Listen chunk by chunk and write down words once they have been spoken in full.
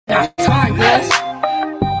got time, cuz.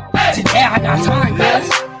 Today I got time, cuz.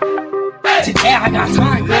 Today I got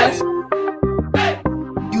time, cuz.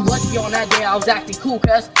 You lucky on that day I was acting cool,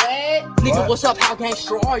 cuz. Nigga, what's up? How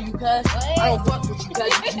gangster are you, cuz? I don't fuck with you,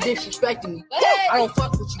 cuz. You disrespecting me. I don't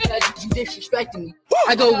fuck with you, cuz. You disrespecting me.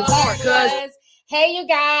 I go hard, cuz. Hey, you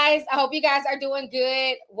guys. I hope you guys are doing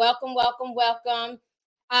good. Welcome, welcome, welcome.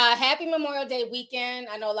 Happy Memorial Day weekend.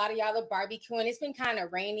 I know a lot of y'all are barbecuing. It's been kind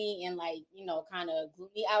of rainy and kind of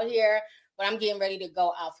gloomy out here, but I'm getting ready to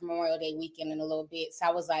go out for Memorial Day weekend in a little bit. So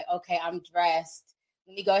I was like, okay, I'm dressed.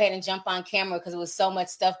 Let me go ahead and jump on camera because there was so much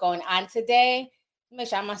stuff going on today. Make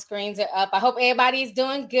sure my screens are up. I hope everybody's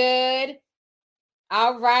doing good.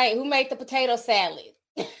 All right. Who made the potato salad?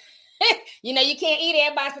 You know, you can't eat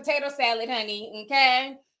everybody's potato salad, honey.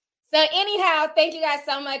 Okay. So anyhow, thank you guys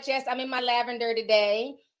so much. Yes, I'm in my lavender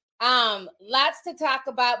today. Lots to talk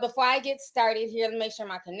about. Before I get started here, let me make sure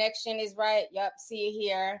my connection is right. Yep, see you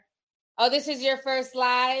here. Oh, this is your first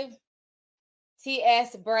live?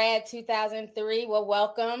 TS Brad 2003. Well,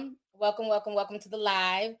 welcome to the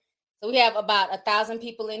live. So we have about 1,000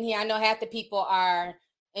 people in here. I know half the people are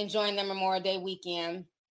enjoying their Memorial Day weekend.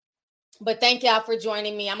 But thank y'all for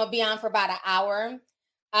joining me. I'm going to be on for about an hour.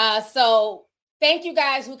 So thank you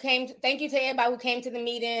guys who came. Thank you to everybody who came to the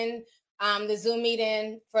meeting, the Zoom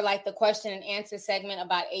meeting for like the question and answer segment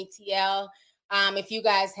about ATL. If you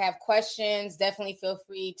guys have questions, definitely feel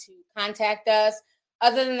free to contact us.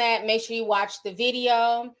 Other than that, make sure you watch the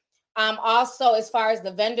video. Also, as far as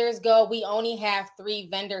the vendors go, we only have 3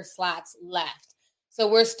 vendor slots left. So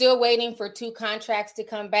we're still waiting for 2 contracts to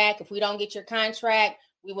come back. If we don't get your contract,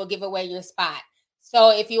 we will give away your spot.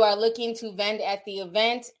 So if you are looking to vend at the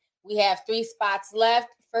event, we have 3 spots left.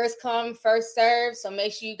 First come, first serve. So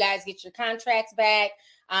make sure you guys get your contracts back.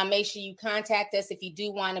 Make sure you contact us if you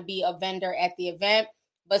do want to be a vendor at the event.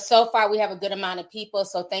 But so far, we have a good amount of people.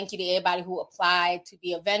 So thank you to everybody who applied to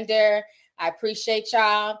be a vendor. I appreciate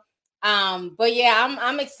y'all. But yeah,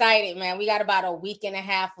 I'm excited, man. We got about a week and a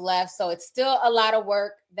half left. So it's still a lot of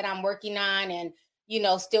work that I'm working on and,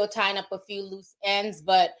 still tying up a few loose ends.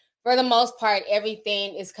 But for the most part,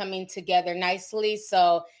 everything is coming together nicely.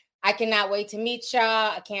 So I cannot wait to meet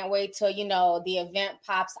y'all. I can't wait till, the event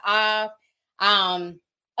pops off.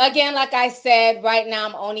 Again, like I said, right now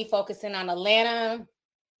I'm only focusing on Atlanta.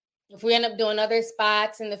 If we end up doing other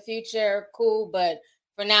spots in the future, cool. But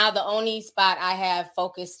for now, the only spot I have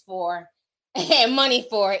focused for and money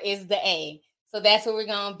for is the A. So that's where we're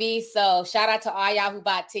going to be. So shout out to all y'all who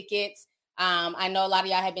bought tickets. I know a lot of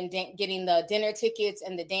y'all have been getting the dinner tickets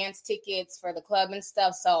and the dance tickets for the club and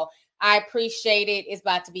stuff. So I appreciate it. It's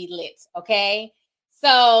about to be lit. Okay.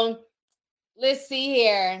 So let's see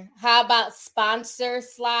here. How about sponsor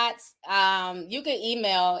slots? You can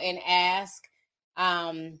email and ask.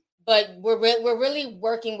 But we're really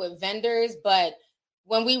working with vendors. But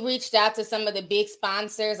when we reached out to some of the big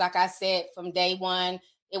sponsors, like I said, from day one,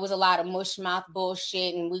 it was a lot of mush mouth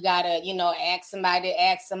bullshit. And we got to, ask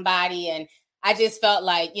somebody. And I just felt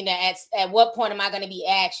like, at what point am I going to be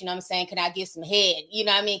asked, you know what I'm saying? Can I get some head? You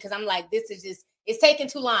know what I mean? Because I'm like, this is just, it's taking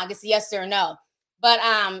too long. It's a yes or no. But,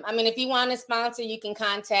 if you want to sponsor, you can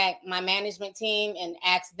contact my management team and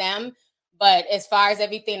ask them. But as far as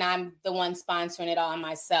everything, I'm the one sponsoring it all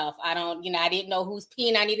myself. I don't, I didn't know whose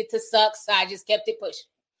peen I needed to suck, so I just kept it pushing.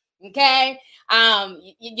 Okay.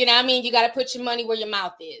 You know what I mean? You got to put your money where your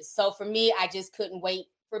mouth is. So for me, I just couldn't wait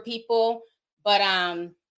for people. But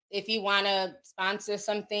if you want to sponsor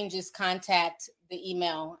something, just contact the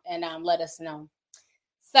email and let us know.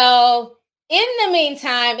 So in the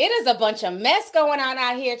meantime, it is a bunch of mess going on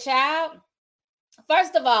out here, child.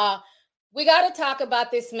 First of all, we got to talk about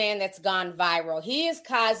this man that's gone viral. He is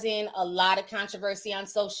causing a lot of controversy on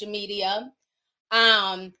social media.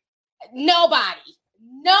 Nobody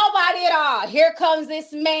at all. Here comes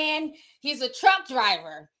this man. He's a truck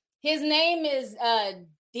driver. His name is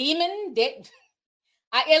Demon. It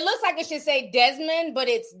looks like it should say Desmond, but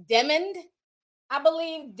it's Demond, I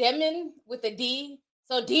believe. Demon with a D.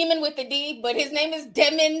 So Demon with a D, but his name is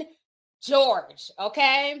Demon George.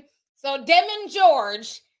 Okay. So Demon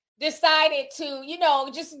George decided to,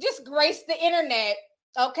 just grace the internet,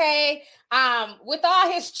 okay, with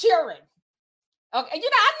all his children. Okay, I'm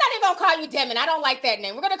not even gonna call you Demon. I don't like that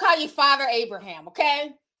name. We're gonna call you Father Abraham,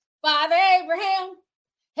 okay? Father Abraham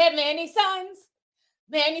had many sons.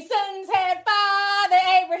 Many sons had Father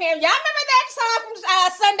Abraham. Y'all remember that song from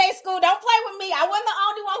Sunday school? Don't play with me. I wasn't the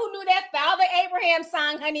only one who knew that Father Abraham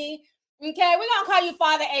song, honey. Okay, we're gonna call you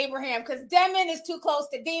Father Abraham because Demon is too close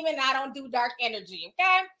to demon. I don't do dark energy,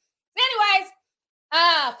 okay? Anyways,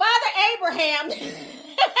 Father Abraham.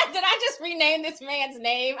 Did I just rename this man's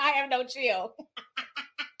name? I have no chill.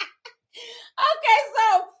 Okay,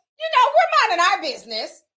 so, we're minding our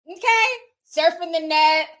business, okay? Surfing the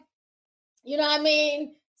net, you know what I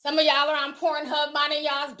mean? Some of y'all are on Pornhub minding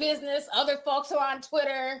y'all's business. Other folks are on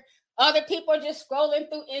Twitter. Other people are just scrolling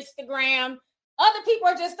through Instagram. Other people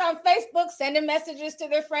are just on Facebook sending messages to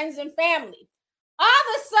their friends and family. All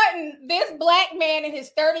of a sudden, this black man and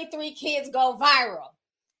his 33 kids go viral.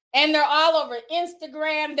 And they're all over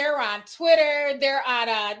Instagram. They're on Twitter. They're on,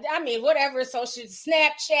 whatever, social,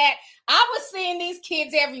 Snapchat. I was seeing these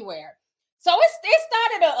kids everywhere. So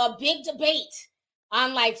it started a big debate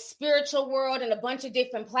on like Spiritual World and a bunch of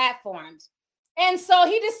different platforms. And so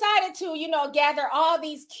he decided to, gather all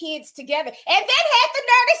these kids together. And then had the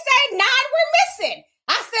nerve to say 9 were missing.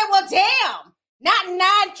 I said, well, damn, not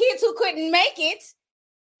 9 kids who couldn't make it.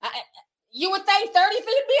 You would think 33 would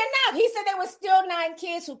be enough. He said there were still 9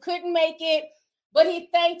 kids who couldn't make it, but he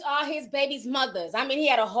thanked all his babies' mothers. I mean, he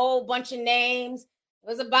had a whole bunch of names. It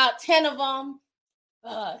was about 10 of them.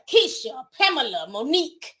 Keisha, Pamela,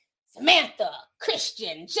 Monique, Samantha,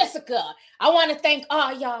 Christian, Jessica. I want to thank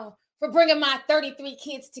all y'all for bringing my 33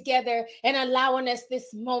 kids together and allowing us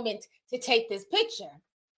this moment to take this picture.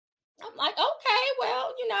 I'm like, okay,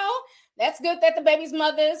 well, that's good that the baby's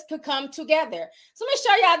mothers could come together. So let me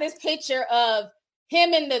show y'all this picture of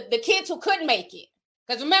him and the kids who couldn't make it.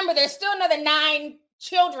 Because remember, there's still another 9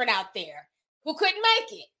 children out there who couldn't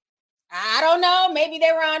make it. I don't know. Maybe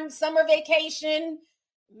they were on summer vacation.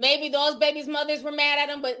 Maybe those babies' mothers were mad at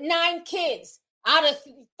them. But 9 kids out of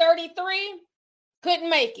 33 couldn't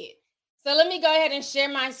make it. So let me go ahead and share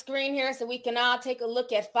my screen here so we can all take a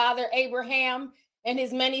look at Father Abraham and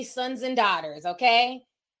his many sons and daughters, okay?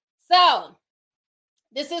 So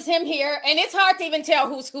this is him here, and it's hard to even tell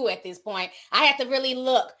who's who at this point. I have to really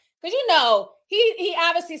look, because, he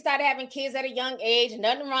obviously started having kids at a young age.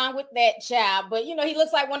 Nothing wrong with that child, but, he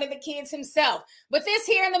looks like one of the kids himself. But this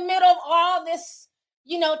here in the middle of all this,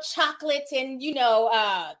 chocolate and,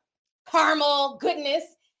 caramel goodness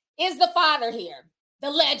is the father here,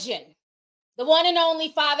 the legend, the one and only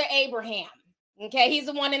Father Abraham. Okay, he's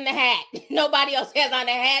the one in the hat. Nobody else has on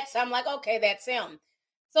a hat, so I'm like, okay, that's him.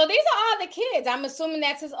 So these are all the kids. I'm assuming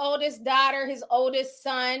that's his oldest daughter, his oldest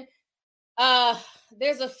son.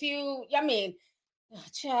 There's a few,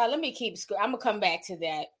 child, let me keep, I'm going to come back to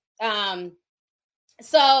that.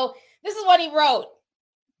 So this is what he wrote.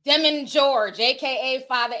 Demon George, a.k.a.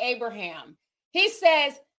 Father Abraham. He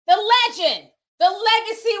says, the legend, the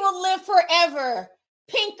legacy will live forever.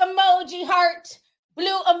 Pink emoji heart,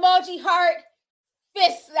 blue emoji heart,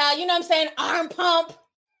 fist, arm pump,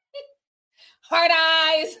 heart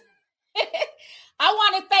eyes. I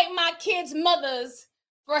want to thank my kids' mothers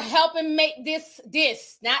for helping make this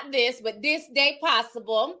day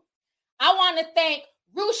possible. I want to thank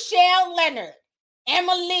Rochelle Leonard,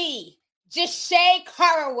 Emily, Jashay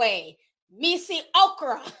Caraway, Missy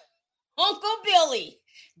Okra, Uncle Billy,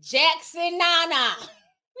 Jackson Nana,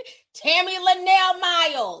 Tammy Linnell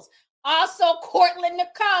Miles, also Cortland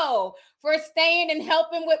Nicole for staying and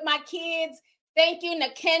helping with my kids. Thank you,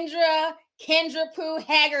 Kendra Pooh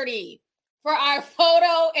Haggerty, for our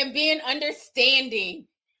photo and being understanding.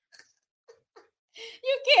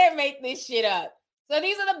 You can't make this shit up. So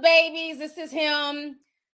these are the babies. This is him.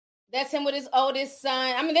 That's him with his oldest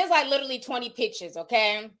son. I mean, there's like literally 20 pictures,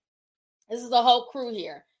 okay? This is the whole crew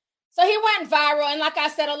here. So he went viral. And like I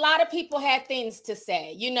said, a lot of people had things to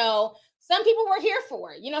say. Some people were here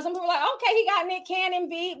for it. Some people were like, okay, he got Nick Cannon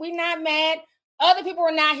beat. We're not mad. Other people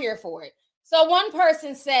were not here for it. So one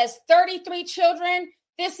person says, 33 children,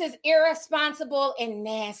 this is irresponsible and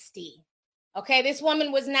nasty. Okay, this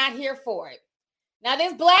woman was not here for it. Now,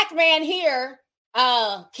 this black man here,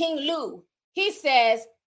 King Lou, he says,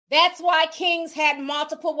 that's why kings had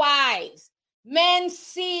multiple wives. Men's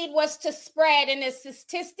seed was to spread, and the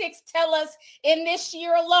statistics tell us in this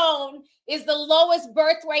year alone is the lowest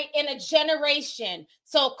birth rate in a generation.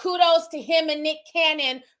 So kudos to him and Nick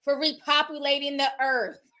Cannon for repopulating the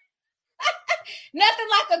earth. Nothing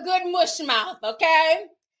like a good mush mouth, okay?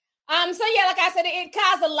 So yeah, like I said, it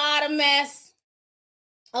caused a lot of mess,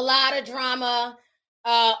 a lot of drama,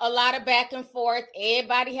 a lot of back and forth.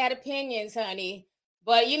 Everybody had opinions, honey.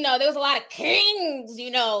 But, there was a lot of kings,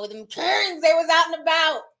 them kings, they was out and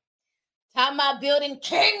about talking about building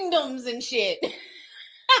kingdoms and shit.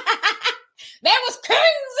 There was kings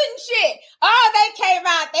and shit. Oh, they came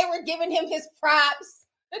out. They were giving him his props.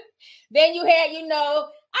 Then you had, I'm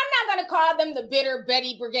not going to call them the bitter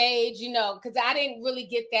Betty Brigade, because I didn't really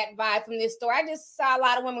get that vibe from this story. I just saw a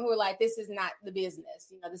lot of women who were like, this is not the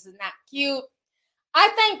business. This is not cute. I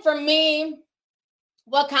think for me,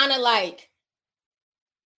 what kind of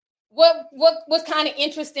what was kind of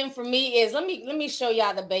interesting for me is let me show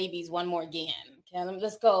y'all the babies one more again. Okay,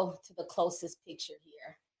 let's go to the closest picture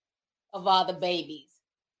here of all the babies.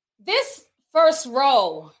 This first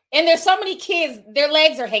row, and there's so many kids, their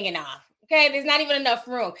legs are hanging off. Okay, there's not even enough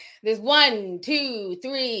room. There's 1, 2,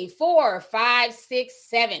 3, 4, 5, 6,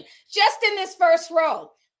 7. Just in this first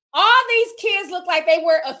row. All these kids look like they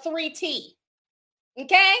were a 3T.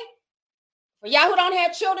 Okay? For y'all who don't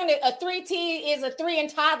have children, a 3T is a 3 and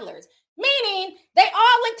toddlers, meaning they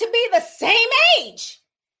all look to be the same age.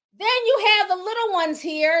 Then you have the little ones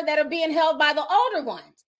here that are being held by the older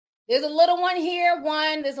ones. There's a little one here,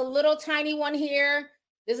 there's a little tiny one here.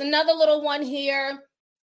 There's another little one here,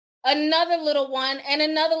 another little one, and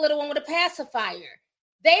another little one with a pacifier.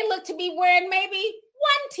 They look to be wearing maybe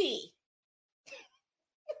 1T.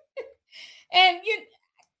 And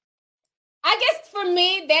I guess for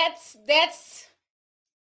me, that's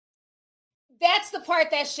the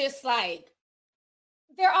part that's just like,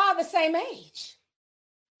 they're all the same age.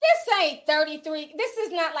 This ain't 33. This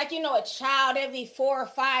is not like, a child every 4 or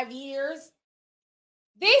 5 years.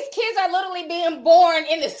 These kids are literally being born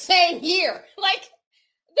in the same year. Like,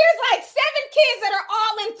 there's like 7 kids that are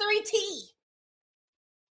all in 3T.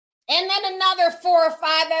 And then another 4 or 5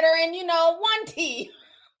 that are in, 1T.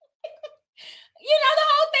 The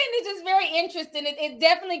whole thing is just very interesting. It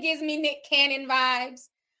definitely gives me Nick Cannon vibes.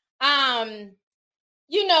 I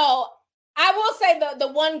will say the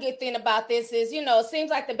one good thing about this is, it seems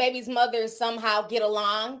like the baby's mothers somehow get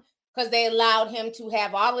along because they allowed him to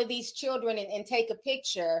have all of these children and take a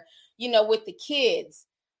picture, with the kids.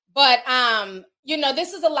 But,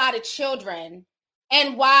 this is a lot of children.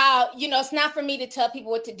 And while, it's not for me to tell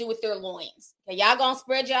people what to do with their loins. Okay, y'all gonna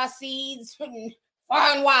spread y'all seeds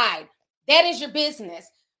far and wide. That is your business.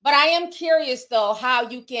 But I am curious, though, how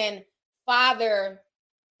you can father,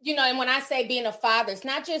 and when I say being a father, it's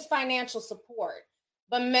not just financial support,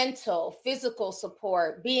 but mental, physical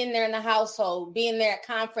support, being there in the household, being there at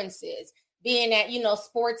conferences, being at,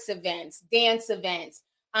 sports events, dance events,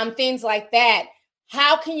 things like that.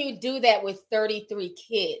 How can you do that with 33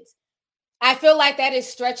 kids? I feel like that is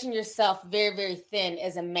stretching yourself very, very thin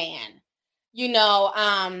as a man,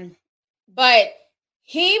 but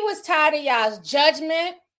he was tired of y'all's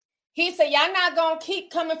judgment. He said, y'all not going to keep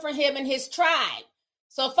coming for him and his tribe.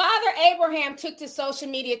 So Father Abraham took to social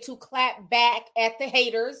media to clap back at the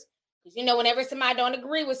haters. Because, whenever somebody don't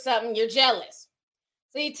agree with something, you're jealous.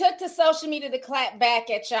 So he took to social media to clap back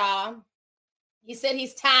at y'all. He said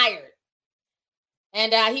he's tired.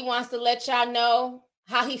 And he wants to let y'all know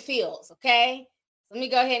how he feels, okay? So let me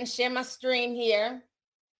go ahead and share my screen here.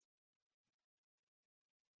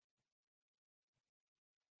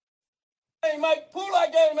 Hey, Mike, pull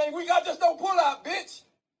out game ain't weak. I just don't pull out, bitch.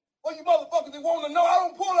 Or you motherfuckers that want to know, I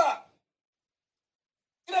don't pull out.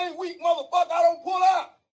 It ain't weak, motherfucker. I don't pull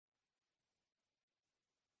out.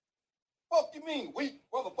 Fuck you mean, weak,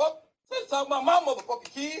 motherfucker? Let's talk about my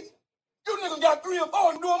motherfucking kids. You niggas got 3 or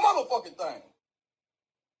 4 and do a motherfucking thing.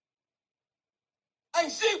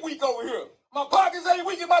 Ain't shit weak over here. My pockets ain't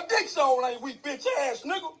weak and my dick soul ain't weak, bitch ass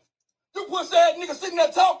nigga. You pussy ass nigga sitting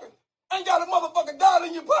there talking. Ain't got a motherfucking dollar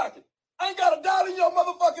in your pocket. Ain't got a dollar in your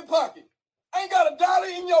motherfucking pocket. Ain't got a dollar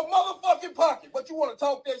in your motherfucking pocket, but you want to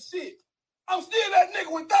talk that shit. I'm still that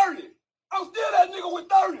nigga with 30. I'm still that nigga with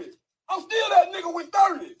 30. I'm still that nigga with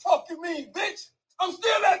 30. Fuck you mean, bitch? I'm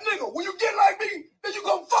still that nigga. When you get like me, then you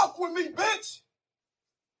gon' fuck with me, bitch.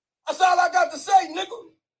 That's all I got to say,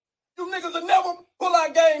 nigga. You niggas will never pull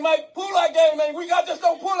out game, mate. Pull out game, man. I just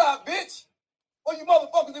don't pull out, bitch. Or you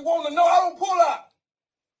motherfuckers that want to know, I don't pull out.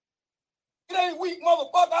 It ain't weak,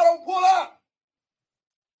 motherfucker. I don't pull out.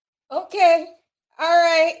 Okay. All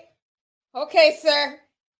right. Okay, sir.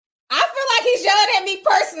 I feel like he's yelling at me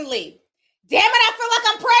personally. Damn it, I feel like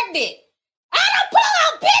I'm pregnant. I don't pull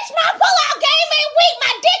out, bitch. My pull-out game ain't weak.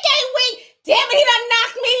 My dick ain't weak. Damn it, he done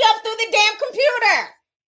knocked me up through the damn computer.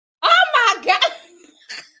 Oh, my God.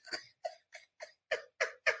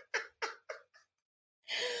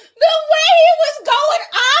 The way he was going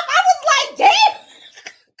off, I was like, damn.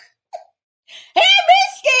 Had me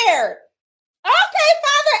scared. Okay,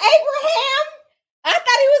 Father Abraham. I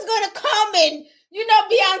thought he was going to come and,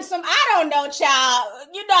 be on some, I don't know, child,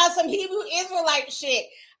 some Hebrew Israelite shit.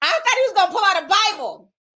 I thought he was going to pull out a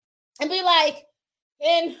Bible and be like,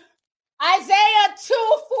 in Isaiah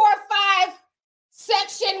 2:4-5,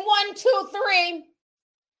 section 1, 2, 3,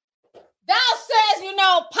 thou says,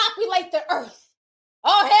 populate the earth.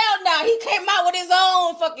 Oh, hell no. He came out with his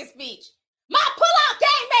own fucking speech. My pull-out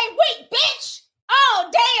game ain't weak, bitch.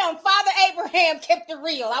 Oh, damn. Father Abraham kept it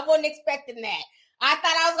real. I wasn't expecting that. I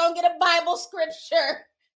thought I was going to get a Bible scripture.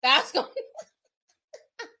 That's going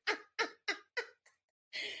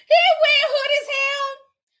went hood as hell.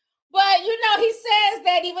 But, you know, he says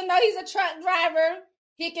that even though he's a truck driver,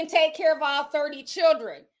 he can take care of all 30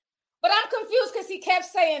 children. But I'm confused because he kept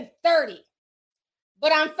saying 30.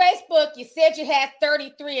 But on Facebook, you said you had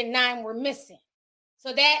 33 and 9 were missing.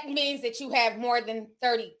 So that means that you have more than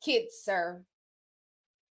 30 kids, sir.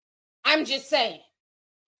 I'm just saying.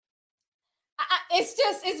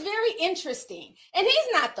 It's very interesting. And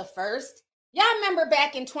he's not the first. Y'all remember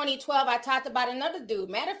back in 2012, I talked about another dude.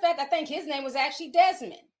 Matter of fact, I think his name was actually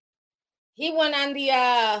Desmond. He went on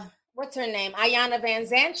the, what's her name? Iyanla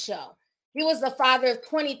Vanzant show. He was the father of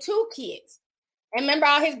 22 kids. And remember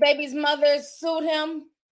all his baby's mothers sued him?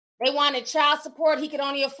 They wanted child support. He could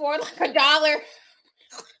only afford like $1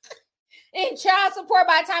 in child support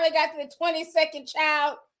by the time it got to the 22nd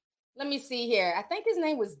child. Let me see here. I think his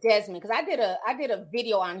name was Desmond because I did a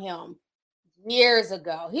video on him years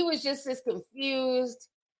ago. He was just as confused.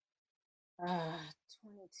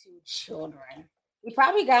 22 children. He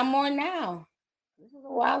probably got more now. This was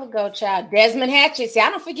a while ago, child. Desmond Hatchett. See, I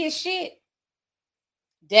don't forget shit.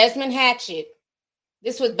 Desmond Hatchett.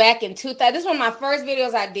 This was back in 2000. This was one of my first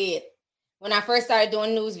videos I did when I first started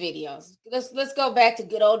doing news videos. Let's go back to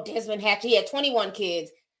good old Desmond Hatchett. He had 21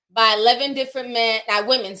 kids by 11 different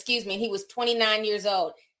women, excuse me. He was 29 years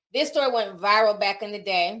old. This story went viral back in the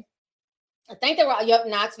day. I think they were up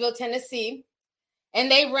Knoxville, Tennessee.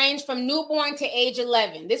 And they ranged from newborn to age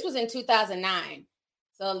 11. This was in 2009.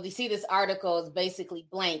 So you see this article is basically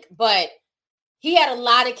blank. But he had a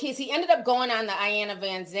lot of kids. He ended up going on the Iyanla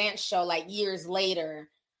Vanzant show like years later.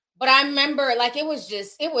 But I remember like it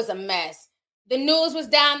was a mess. The news was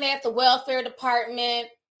down there at the welfare department.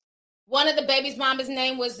 One of the baby's mama's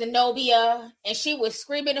name was Zenobia. And she was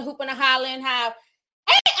screaming and hooping and hollering how, hey,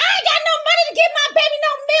 I ain't got no money to give my baby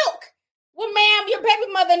no milk. Well, ma'am, your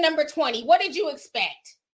baby mother number 20. What did you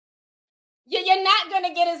expect? You're not going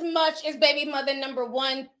to get as much as baby mother number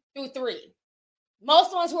 1 through 3.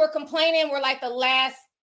 Most ones who were complaining were like the last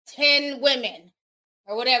 10 women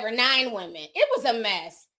or whatever, 9 women. It was a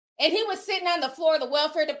mess. And he was sitting on the floor of the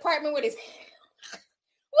welfare department with his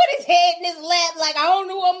head in his lap like, I don't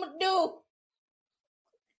know what I'm going to do.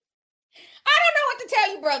 I don't know what to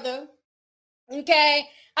tell you, brother. Okay?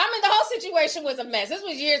 I mean, the whole situation was a mess. This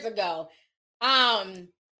was years ago. Let's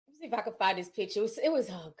see if I can find this picture. It was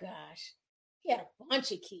oh gosh. He had a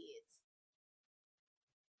bunch of kids.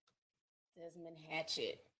 Desmond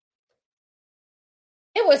Hatchett.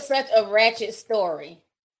 It was such a ratchet story.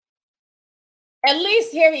 At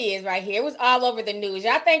least here he is right here. It was all over the news.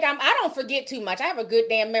 Y'all think I don't forget too much. I have a good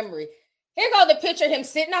damn memory. Here go the picture of him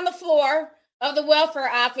sitting on the floor of the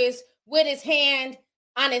welfare office with his hand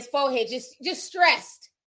on his forehead, just stressed.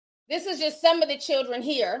 This is just some of the children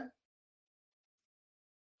here.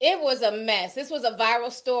 It was a mess. This was a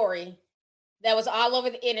viral story that was all over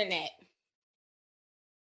the internet.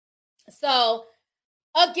 So,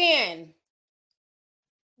 again,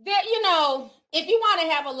 that if you want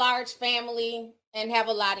to have a large family and have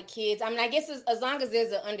a lot of kids, I mean, I guess as long as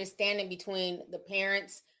there's an understanding between the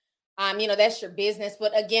parents, that's your business.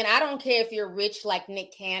 But again, I don't care if you're rich like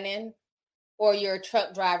Nick Cannon or you're a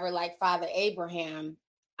truck driver like Father Abraham.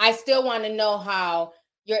 I still want to know how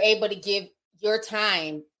you're able to give your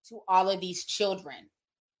time to all of these children.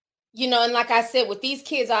 And like I said, with these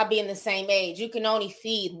kids all being the same age, you can only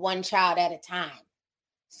feed one child at a time.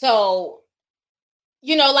 So,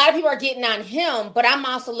 a lot of people are getting on him, but I'm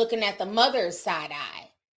also looking at the mother's side eye.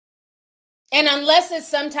 And unless it's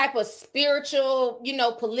some type of spiritual,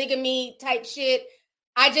 polygamy type shit,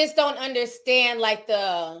 I just don't understand like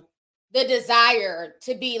the desire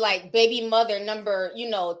to be like baby mother number,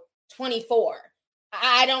 24.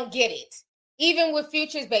 I don't get it. Even with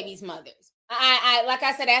Future's baby's mothers. I like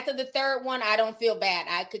I said, after the third one, I don't feel bad.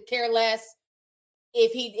 I could care less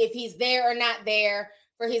if he's there or not there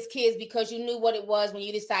for his kids because you knew what it was when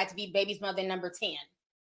you decided to be baby's mother number 10.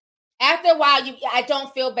 After a while, I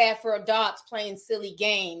don't feel bad for adults playing silly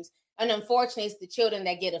games. And unfortunately, it's the children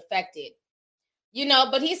that get affected.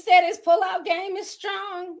 But he said his pullout game is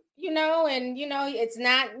strong, and, it's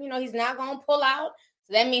not, he's not going to pull out.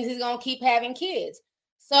 So that means he's going to keep having kids.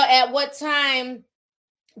 So at what time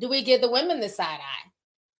do we give the women the side eye?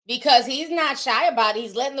 Because he's not shy about it.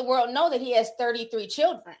 He's letting the world know that he has 33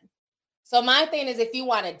 children. So my thing is, if you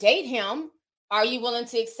want to date him, are you willing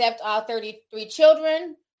to accept all 33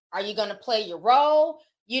 children? Are you going to play your role?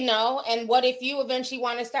 And what if you eventually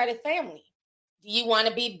want to start a family? Do you want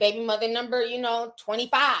to be baby mother number,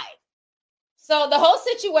 25? So the whole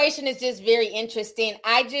situation is just very interesting.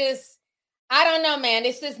 I don't know, man.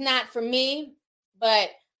 This is not for me, but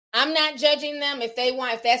I'm not judging them. If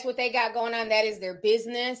that's what they got going on, that is their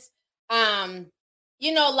business.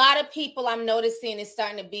 you know, a lot of people I'm noticing is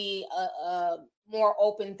starting to be a more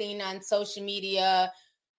open thing on social media.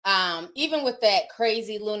 Even with that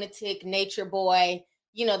crazy lunatic nature boy,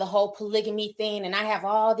 you know, the whole polygamy thing, and I have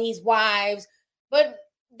all these wives, but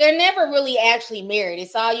they're never really actually married.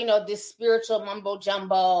 It's all, you know, this spiritual mumbo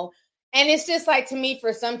jumbo. And it's just like, to me,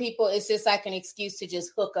 for some people, it's just like an excuse to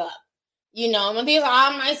just hook up. You know, and these are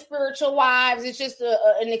all my spiritual wives. It's just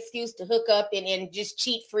an excuse to hook up and just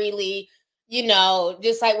cheat freely. You know,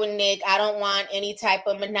 just like with Nick, I don't want any type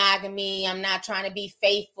of monogamy. I'm not trying to be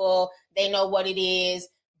faithful. They know what it is,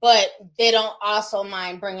 but they don't also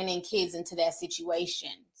mind bringing in kids into that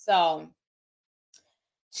situation. So,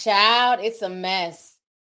 child, it's a mess.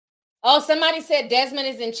 Oh, somebody said Desmond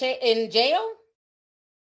is in jail?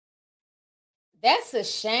 That's a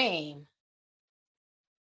shame.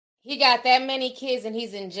 He got that many kids and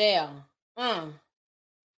he's in jail.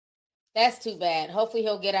 That's too bad. Hopefully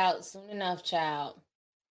he'll get out soon enough, child.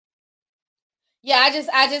 Yeah,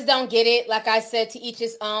 I just don't get it. Like I said, to each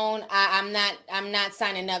his own. I'm not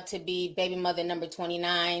signing up to be baby mother number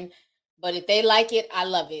 29. But if they like it, I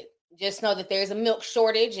love it. Just know that there's a milk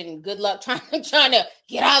shortage, and good luck trying to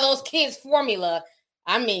get all those kids formula.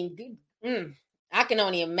 I mean, I can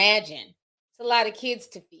only imagine. It's a lot of kids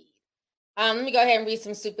to feed. Let me go ahead and read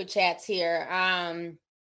some super chats here.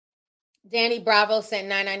 Danny Bravo sent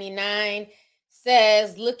 $9.99.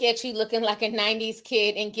 Says, look at you looking like a 90s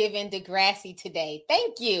kid and giving Degrassi today.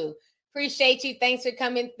 Thank you. Appreciate you. Thanks for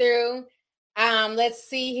coming through. Let's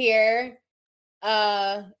see here.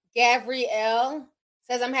 Gabrielle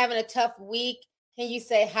says, I'm having a tough week. Can you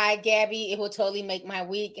say hi, Gabby? It will totally make my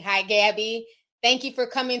week. Hi, Gabby. Thank you for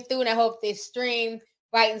coming through, and I hope this stream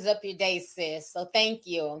brightens up your day, sis. So thank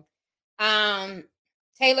you.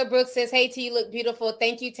 Taylor Brooks says, hey, T, you look beautiful.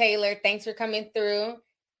 Thank you, Taylor. Thanks for coming through.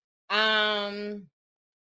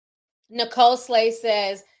 Nicole Slay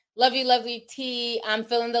says, love you, lovely T. I'm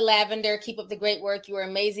feeling the lavender. Keep up the great work. You are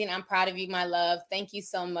amazing. I'm proud of you, my love. Thank you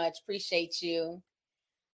so much. Appreciate you.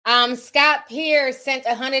 Scott Pierce sent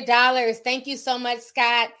 $100. Thank you so much,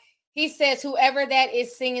 Scott. He says, whoever that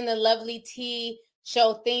is singing the lovely T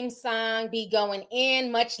show theme song, be going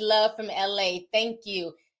in. Much love from LA. Thank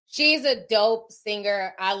you. She's a dope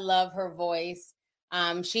singer. I love her voice.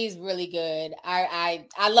 She's really good.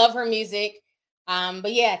 I love her music.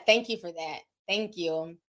 But yeah, thank you for that. Thank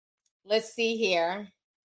you. Let's see here.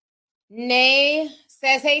 Nay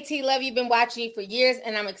says, hey, T, love you. Been watching you for years,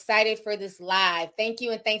 and I'm excited for this live. Thank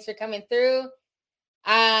you, and thanks for coming through.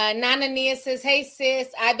 Nana Nia says, hey, sis,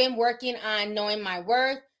 I've been working on knowing my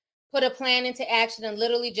worth, put a plan into action, and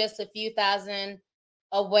literally just a few thousand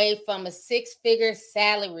away from a 6-figure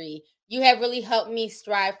salary. You have really helped me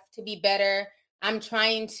strive to be better. I'm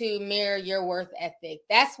trying to mirror your worth ethic.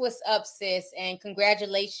 That's what's up, sis, and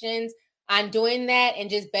congratulations on doing that and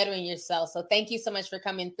just bettering yourself. So thank you so much for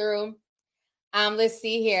coming through. Let's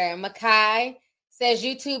see here. Makai says,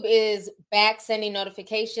 YouTube is back sending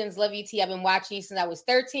notifications. Love you, T. I've been watching you since I was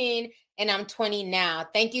 13, and I'm 20 now.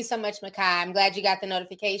 Thank you so much, Makai. I'm glad you got the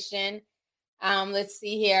notification. Let's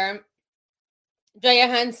see here. Drea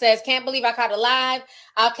Hunt says, can't believe I caught it live.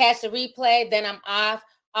 I'll catch the replay, then I'm off.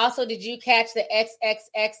 Also, did you catch the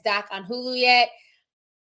XXX doc on Hulu yet?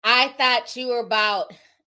 I thought you about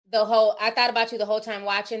you the whole time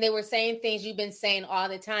watching. They were saying things you've been saying all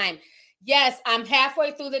the time. Yes, I'm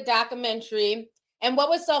halfway through the documentary. And what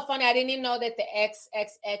was so funny, I didn't even know that the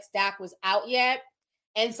XXX doc was out yet.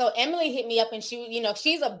 And so Emily hit me up, and she, you know,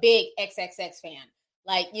 she's a big XXX fan.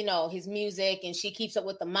 Like, you know, his music, and she keeps up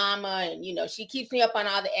with the mama, and, you know, she keeps me up on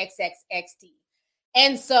all the XXXT.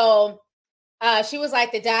 And so she was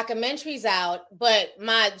like, the documentary's out, but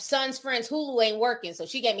my son's friend's Hulu ain't working. So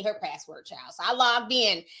she gave me her password, child. So I logged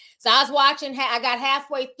in. So I was watching, I got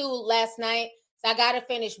halfway through last night. So I got to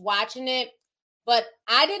finish watching it. But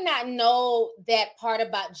I did not know that part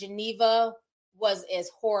about Geneva was as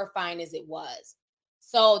horrifying as it was.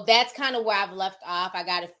 So that's kind of where I've left off. I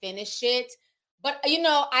got to finish it. But, you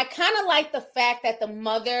know, I kind of like the fact that the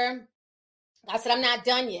mother, I said, I'm not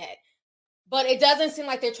done yet. But it doesn't seem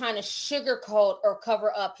like they're trying to sugarcoat or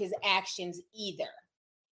cover up his actions either.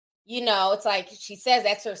 You know, it's like she says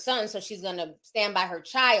that's her son, so she's going to stand by her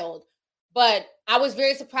child. But I was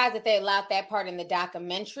very surprised that they allowed that part in the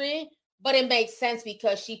documentary. But it makes sense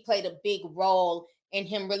because she played a big role in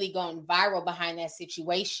him really going viral behind that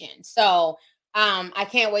situation. So I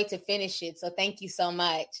can't wait to finish it. So thank you so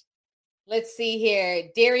much. Let's see here.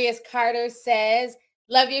 Darius Carter says,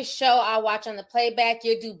 love your show. I'll watch on the playback.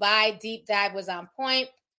 Your Dubai deep dive was on point.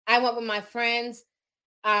 I went with my friends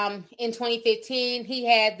in 2015. He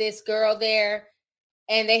had this girl there,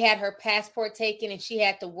 and they had her passport taken, and she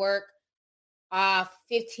had to work off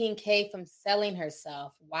 $15K from selling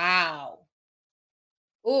herself. Wow.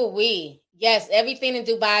 Ooh, wee. Yes, everything in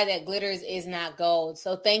Dubai that glitters is not gold.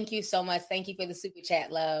 So thank you so much. Thank you for the super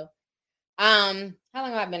chat, love. How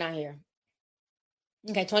long have I been out here?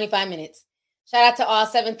 Okay, 25 minutes. Shout out to all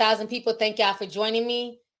 7,000 people. Thank y'all for joining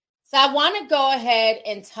me. So I want to go ahead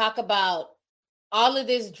and talk about all of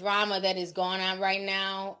this drama that is going on right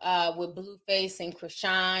now with Blueface and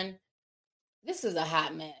Chrisean. This is a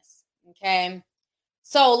hot mess, okay?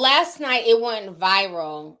 So last night it went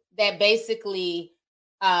viral that basically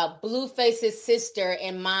Blueface's sister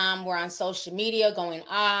and mom were on social media going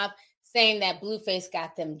off, saying that Blueface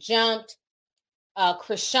got them jumped.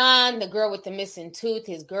 Chrisean, the girl with the missing tooth,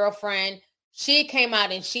 his girlfriend, she came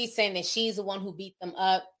out and she's saying that she's the one who beat them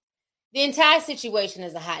up. The entire situation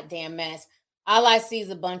is a hot damn mess. All I see is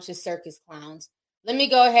a bunch of circus clowns. Let me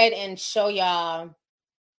go ahead and show y'all.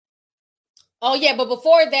 Oh, yeah, but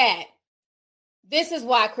before that, this is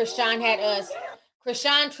why Chrisean had us.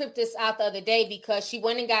 Chrisean tripped us out the other day because she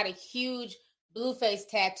went and got a huge Blueface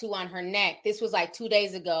tattoo on her neck. This was like 2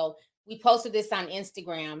 days ago. We posted this on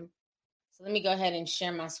Instagram. So let me go ahead and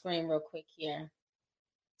share my screen real quick here.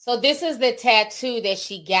 So this is the tattoo that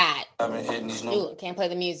she got. Ooh, can't play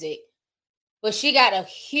the music. But she got a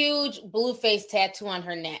huge Blueface tattoo on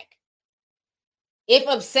her neck. If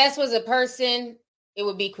Obsessed was a person, it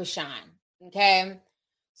would be Chrisean. Okay?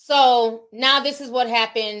 So now this is what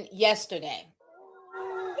happened yesterday.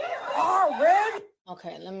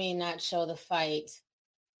 Okay, let me not show the fight.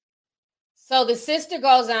 So the sister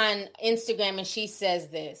goes on Instagram and she says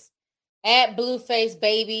this. At Blueface,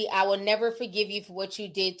 baby, I will never forgive you for what you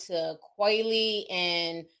did to Quayle,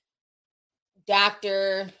 and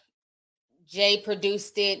Dr. J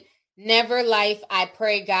produced it. Never life. I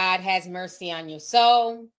pray God has mercy on your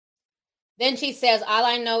soul. Then she says, all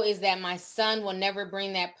I know is that my son will never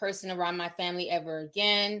bring that person around my family ever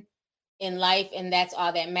again in life, and that's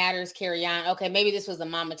all that matters. Carry on. Okay, maybe this was the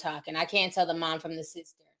mama talking. I can't tell the mom from the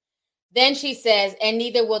sister. Then she says, and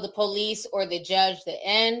neither will the police or the judge the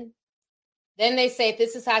end. Then they say, if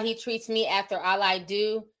this is how he treats me after all I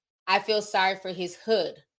do, I feel sorry for his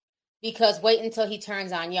hood, because wait until he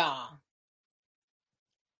turns on y'all.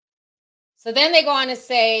 So then they go on to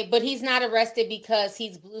say, but he's not arrested because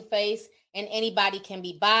he's Blueface and anybody can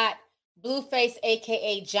be bought. Blueface,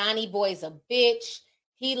 a.k.a. Johnny Boy's a bitch.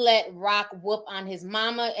 He let Rock whoop on his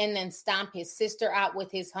mama and then stomp his sister out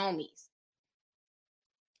with his homies.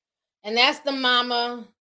 And that's the mama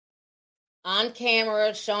on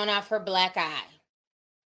camera showing off her black eye.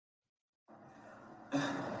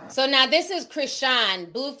 So now this is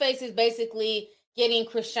Chrisean. Blueface is basically getting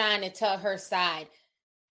Chrisean to tell her side.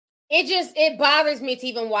 It bothers me to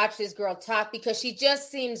even watch this girl talk because she just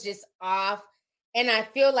seems just off. And I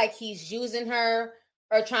feel like he's using her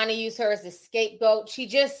or trying to use her as a scapegoat. She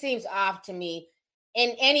just seems off to me.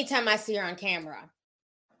 And anytime I see her on camera.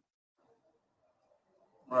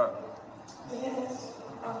 Right. Yes.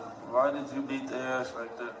 Why did you beat their ass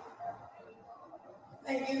like that?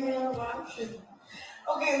 They gave me no option.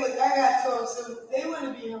 Okay, look, I got told, so they want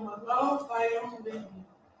to be in my long fight, I'm a baby.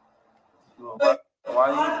 But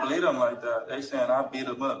why you bleed them like that? They saying I beat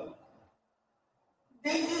them up.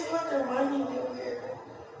 They just want their money over here.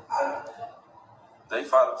 They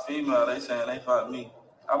fought a female, they saying they fought me.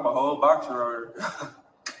 I'm a whole boxer.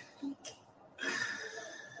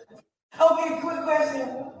 Okay, quick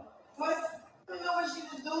question. I don't know what she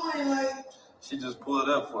was doing, like... She just pulled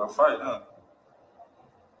up for a fight, huh?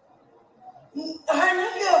 Her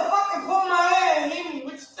nigga fucking pulled my hair and hit me.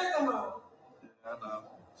 What you talking about? Yeah, I know.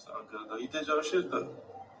 It's all good, though. You did your shit, though.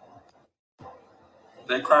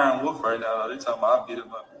 They crying wolf right now, though. They talking about I beat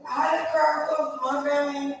him up. I didn't cry wolf. My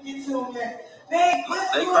family didn't get to him yet. They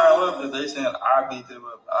crying wolf because they saying I beat them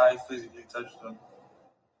up. I physically touched them.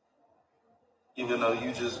 Even though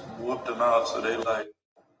you just whooped them out, so they like...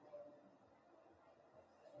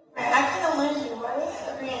 Man, I can't lynch you. Why are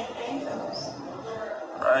they being angels?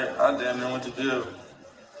 Right, I damn near went to jail.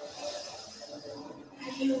 I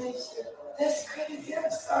can't lynch you. That's crazy,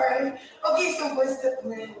 I'm sorry. Okay, so what's the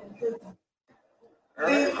plan?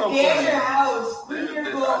 They at your house. They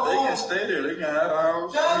can stay there. They can have a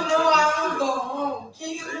house. No, I want to go home. Can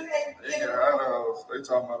you they can have a house. They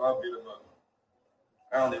talking about I beat them up.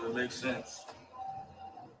 That don't even make sense.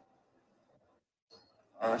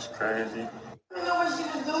 Oh, that's crazy. I don't know what she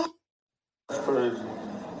was doing. That's crazy.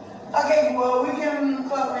 Okay, well, we give them the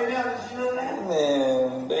club right now. Did you know that?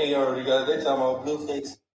 Man, they already got it. They talking about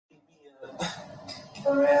Blueface.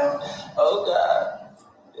 For real? Oh, God.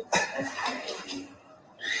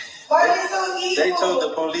 Why are you so evil? They told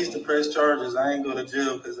the police to press charges. I ain't go to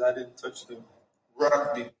jail because I didn't touch them.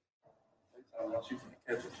 Rock me. about you finna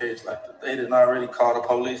catch a case like that. They didn't already call the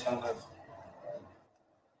police on that.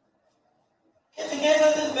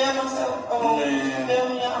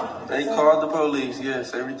 They called the police,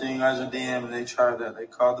 yes. Everything you guys are DM and they tried that. They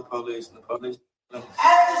called the police and the police.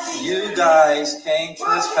 You guys came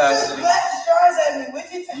trespassing.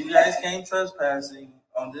 You guys came trespassing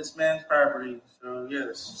on this man's property, so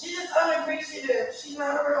yes. She's just unappreciative. She's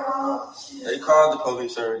not her mom. They called the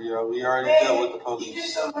police already, yo. We already dealt with the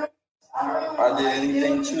police. If I did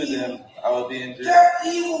anything to them, I would be in jail. They're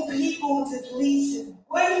evil people to police.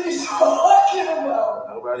 What are you talking about?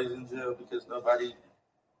 Nobody's in jail because nobody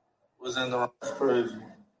was in the wrong. That's crazy.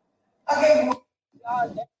 Okay.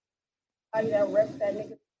 Y'all that reps that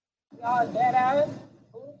nigga. Y'all dead ass.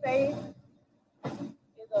 Blueface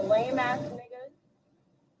is a lame ass nigga.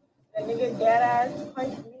 That nigga dead ass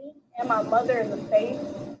punched me and my mother in the face.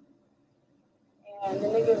 And the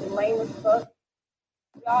nigga's lame as fuck.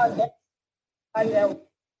 Y'all dead.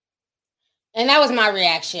 And that was my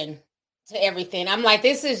reaction to everything. I'm like,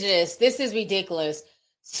 this is ridiculous.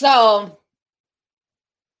 So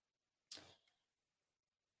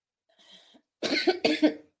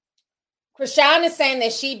Chrisean is saying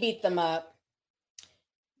that she beat them up.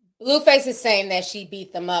 Blueface is saying that she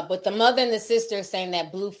beat them up, but the mother and the sister are saying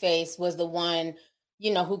that Blueface was the one,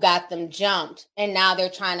 who got them jumped. And now they're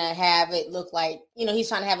trying to have it look like, he's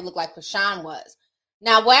trying to have it look like Chrisean was.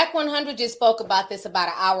 Now, Wack 100 just spoke about this about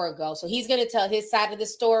an hour ago, so he's going to tell his side of the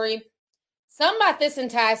story. Something about this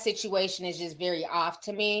entire situation is just very off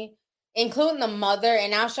to me, including the mother,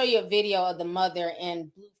 and I'll show you a video of the mother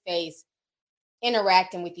and Blueface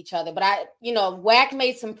interacting with each other. But Wack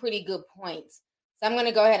made some pretty good points. So I'm going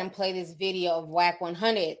to go ahead and play this video of Wack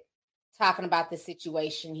 100 talking about the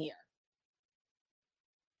situation here.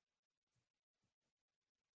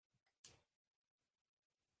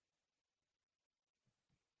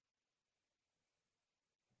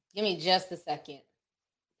 Give me just a second.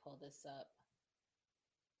 Pull this up.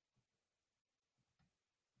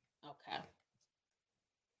 Okay.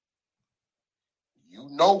 You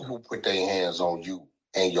know who put their hands on you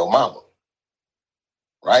and your mama,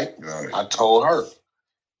 right? I told her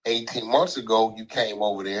 18 months ago you came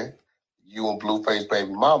over there, you and Blueface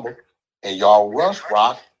baby mama, and y'all rushed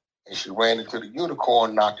rock, and she ran into the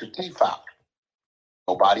unicorn, knocked her teeth out.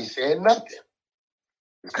 Nobody said nothing.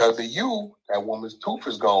 Because of you, that woman's tooth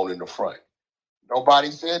is gone in the front.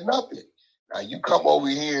 Nobody said nothing. Now you come over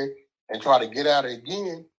here and try to get at it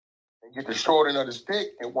again and get the short end of the stick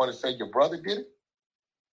and want to say your brother did it.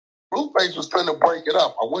 Blueface was trying to break it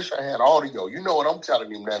up. I wish I had audio. You know what I'm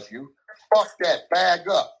telling you, nephew. Fuck that. Bag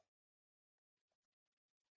up.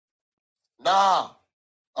 Nah.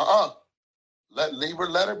 Leave her,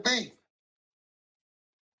 let her be.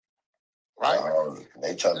 Right?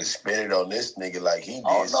 They trying to spin it on this nigga like he did.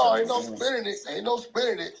 Oh, no, ain't no spinning it. Ain't no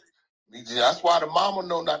spinning it. That's why the mama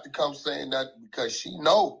know not to come saying that, because she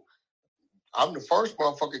know. I'm the first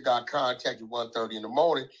motherfucker got contacted 1:30 in the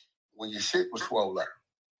morning when your shit was swollen.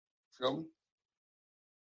 Feel me?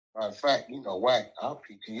 Matter of fact, Wack, I'll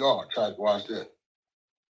PTR. Try to watch this.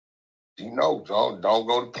 Don't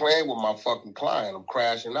go to playing with my fucking client. I'm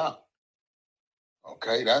crashing out.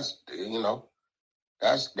 Okay, that's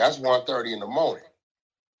 1:30 in the morning.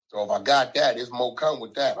 So if I got that, it's more come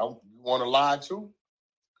with that. You want to lie too?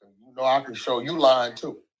 I can show you lying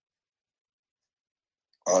too.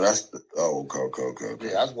 Oh, okay.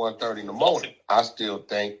 Yeah, that's 1:30 in the morning. I still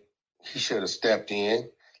think he should have stepped in,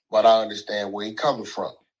 but I understand where he coming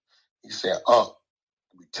from. He said,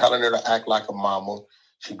 be telling her to act like a mama.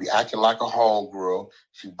 She be acting like a homegirl.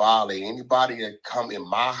 She violate anybody that come in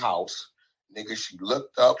my house. Nigga, she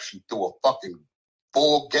looked up. She threw a fucking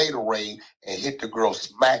full Gatorade and hit the girl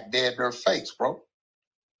smack dead in her face, bro.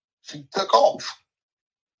 She took off.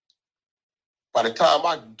 By the time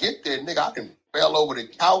I get there, nigga, I can fell over the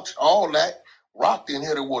couch, all that. Rocked in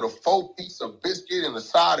hit her with a 4-piece of biscuit and a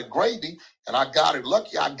side of gravy, and I got her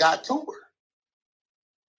lucky I got to her.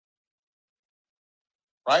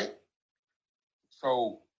 Right?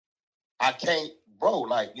 So I can't, bro,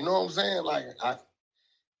 like, you know what I'm saying? Like,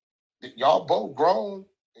 y'all both grown,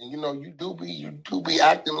 and you do be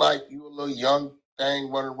acting like you a little young thing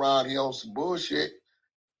running around here on some bullshit.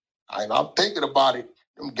 And I'm thinking about it.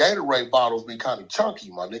 Them Gatorade bottles be kind of chunky,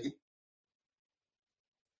 my nigga.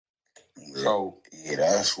 Yeah, so yeah,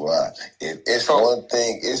 that's why. It's one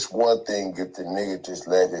thing if the nigga just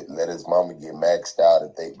let his mama get maxed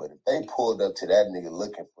out. But if they pulled up to that nigga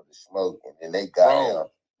looking for the smoke and then they got him,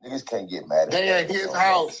 niggas can't get mad at that. They at his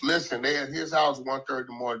house. Listen, they at his house 1:30 in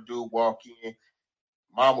the morning. Dude walk in,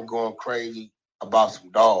 mama going crazy about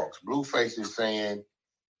some dogs. Blueface is saying,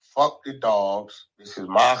 "Fuck the dogs. This is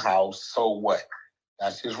my house. So what?"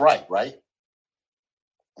 That's his right, right?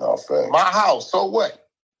 No, fact. My house, so what?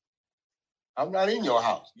 I'm not in your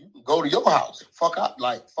house. You can go to your house. Fuck out,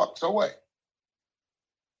 so what?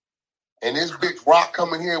 And this bitch Rock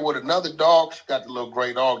coming here with another dog. She got the little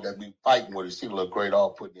gray dog that be fighting with her. See the little gray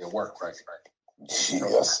dog putting in work, right? Yeah,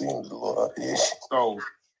 I seen the little So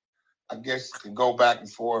I guess to go back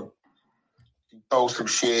and forth, throw some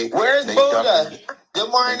shit. Where's Buddha? Good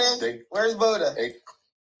morning. Where's Buddha?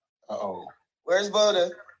 Where's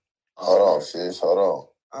Buddha? Hold on, sis. Hold on.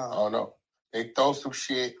 I don't know. They throw some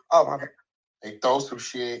shit. Oh, my God. They throw some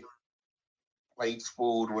shit. Plates,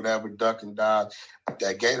 food, whatever, duck and dodge. But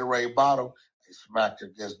that Gatorade bottle, they smacked her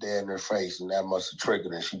just dead in her face, and that must have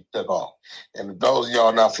triggered her, and she took off. And those of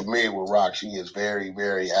y'all not familiar with Rock, she is very,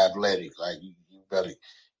 very athletic. Like, you better,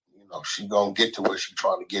 she gonna get to where she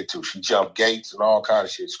trying to get to. She jumped gates and all kind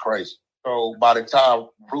of shit. It's crazy. So by the time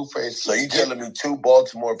Blueface... So you telling me 2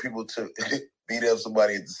 Baltimore people to beat up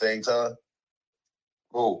somebody at the same time?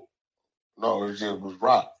 Who? No, it was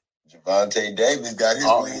Rock. Javante Davis got his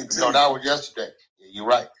win too. No, that was yesterday. Yeah, you're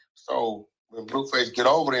right. So when Blueface get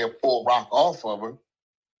over there and pull Rock off of her,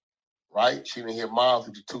 right? She didn't hit Miles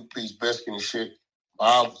with the 2-piece biscuit and shit.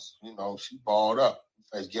 Miles, she balled up.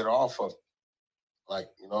 Blueface get her off of her. Like,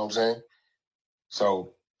 you know what I'm saying?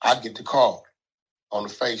 So I get the call on the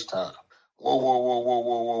FaceTime.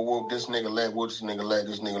 Whoa. This nigga let.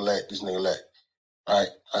 All right.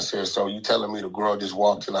 I said, so you telling me the girl just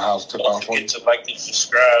walked in the house, took off on you? To like and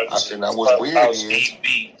subscribe. I said, now what's weird is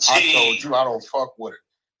I told you I don't fuck with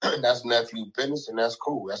her. That's nephew business, and that's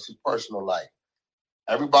cool. That's his personal life.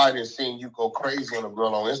 Everybody that's seen you go crazy on a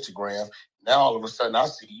girl on Instagram, now all of a sudden I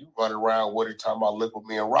see you running around with her talking about look what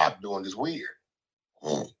me and Rock doing is weird.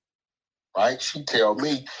 Right? She tell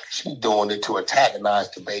me she doing it to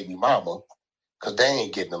antagonize the baby mama because they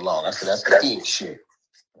ain't getting along. I said, that's the king shit.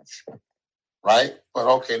 Right? But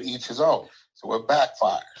okay, to each his own. So it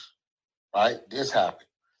backfires. Right? This happened.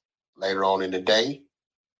 Later on in the day,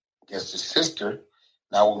 against his sister.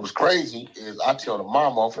 Now what was crazy is I tell the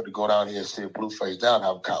mom off to go down here and sit Blueface down and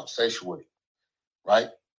have a conversation with him. Right?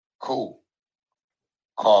 Cool.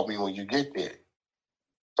 Call me when you get there.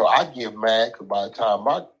 So I get mad because by the time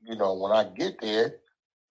when I get there,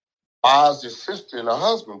 Oz's sister and her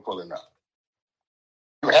husband pulling up.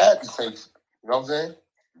 You had to say something. You know what I'm saying?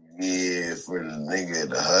 Yeah, for the nigga,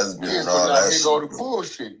 the husband, and all that shit. Go to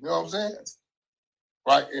bullshit. You know what I'm saying?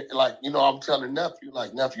 Right? Like, I'm telling nephew,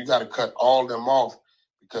 you got to cut all them off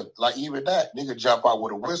because, even that, nigga jump out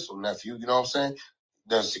with a whistle, nephew. You know what I'm saying?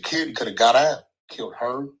 The security could have got out, killed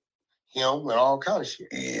her, him, and all kind of shit.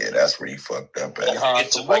 Yeah, that's where you fucked up at. Behind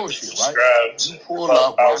some bullshit, right? You pull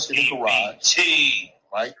up, Rock in the garage,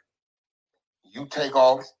 right? You take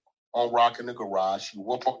off on Rock in the garage. She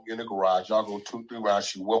whoop on you in the garage. Y'all go 2-3 rounds.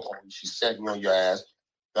 She whoop on you. She's setting on your ass.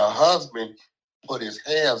 The husband put his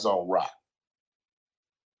hands on Rock.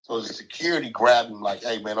 So the security grabbed him like,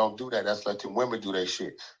 hey, man, don't do that. That's let them women do that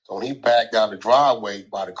shit. So when he backed down the driveway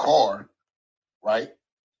by the car, right?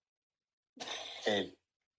 And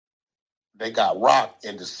they got Rock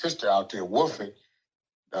and the sister out there woofing.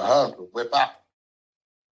 The husband whip out.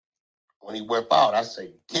 When he whip out, I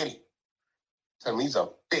say, get him. Tell him he's a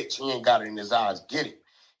bitch. He ain't got it in his eyes. Get him.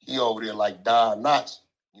 He over there like Don Knotts.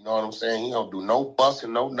 You know what I'm saying? He don't do no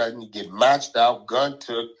busting, no nothing. He get matched out, gun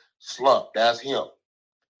took, slumped. That's him.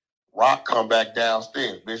 Rock come back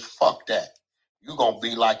downstairs. Bitch, fuck that. You gonna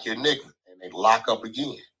be like your nigga. And they lock up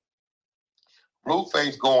again.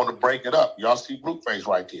 Blueface going to break it up. Y'all see Blueface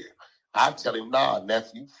right there. I tell him, nah,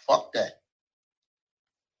 nephew, fuck that.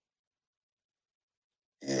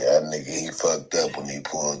 Yeah, that nigga, he fucked up when he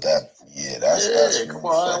pulled that. Yeah, that's come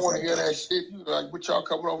on, I don't want to hear that shit. You like, what y'all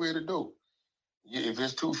coming over here to do? Yeah, if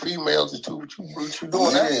it's 2 females, it's 2, what you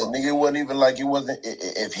doing that for? Nigga, it wasn't even like he wasn't,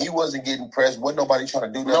 if he wasn't getting pressed, wasn't nobody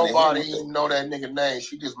trying to do that. Nobody even know that nigga name.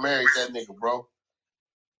 She just married that nigga, bro.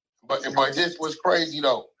 But this was crazy,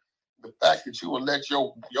 though. The fact that you would let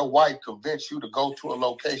your wife convince you to go to a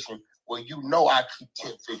location where I keep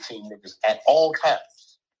 10, 15 niggas at all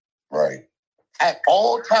times. Right. At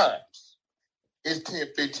all times. It's 10,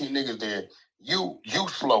 15 niggas there. You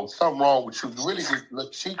slow. Something wrong with you. You really just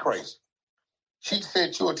look, she crazy. She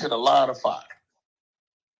sent you into the line of fire.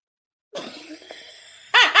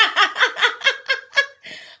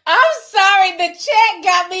 I'm sorry. The chat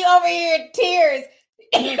got me over here in tears.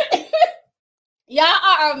 Y'all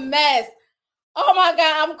are a mess. Oh my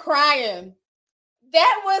God, I'm crying.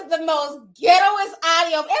 That was the most ghettoest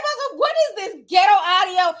audio. Everybody's like, what is this ghetto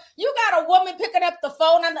audio? You got a woman picking up the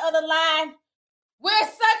phone on the other line. We're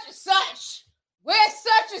such and such. We're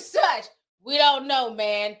such and such. We don't know,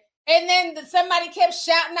 man. And then somebody kept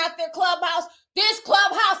shouting out their clubhouse. This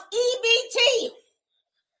Clubhouse EBT.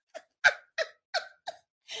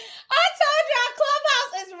 I told y'all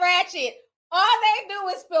Clubhouse is ratchet. All they do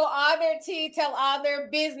is spill all their tea, tell all their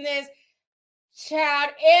business.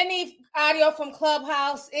 Child, any audio from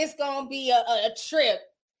Clubhouse, it's going to be a trip.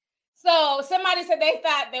 So somebody said they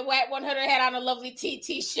thought that Wack 100 had on a lovely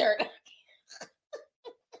t-shirt.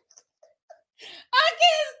 I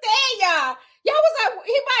can't stand y'all. Y'all was like,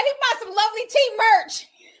 he bought some lovely tea merch.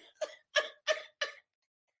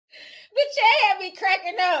 The chat had me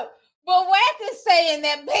cracking up. But Wack is saying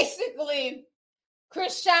that basically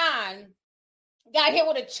Chrisean got hit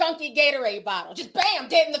with a chunky Gatorade bottle. Just bam,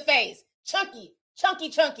 dead in the face. Chunky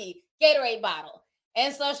Gatorade bottle.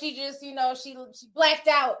 And so she just, she blacked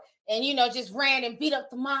out and, just ran and beat up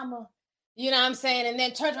the mama. You know what I'm saying? And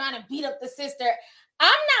then turned around and beat up the sister.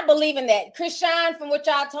 I'm not believing that. Chrisean, from what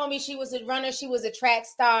y'all told me, she was a runner. She was a track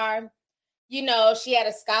star. She had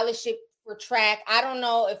a scholarship for track. I don't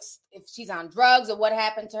know if she's on drugs or what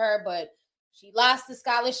happened to her, but she lost the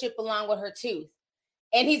scholarship along with her tooth.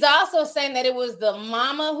 And he's also saying that it was the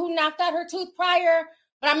mama who knocked out her tooth prior.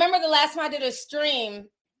 But I remember the last time I did a stream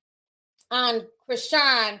on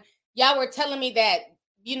Chrisean, y'all were telling me that,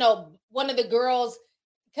 one of the girls,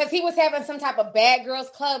 because he was having some type of Bad Girls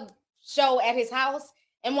Club show at his house,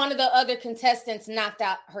 and one of the other contestants knocked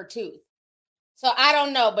out her tooth. So I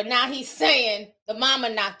don't know, but now he's saying the mama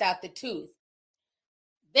knocked out the tooth.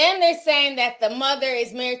 Then they're saying that the mother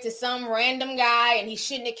is married to some random guy and he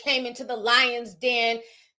shouldn't have came into the lion's den.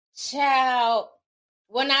 Child,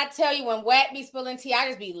 when I tell you, when Wack be spilling tea, I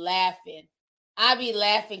just be laughing. I be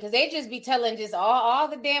laughing because they just be telling just all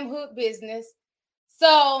the damn hood business.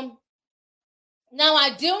 So now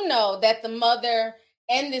I do know that the mother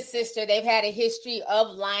and the sister, they've had a history of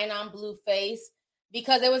lying on Blueface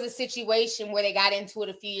because there was a situation where they got into it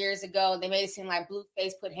a few years ago. They made it seem like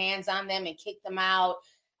Blueface put hands on them and kicked them out.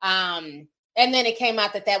 And then it came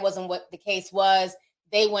out that wasn't what the case was.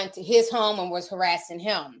 They went to his home and was harassing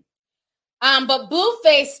him. But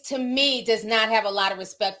Blueface, to me, does not have a lot of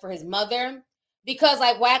respect for his mother because,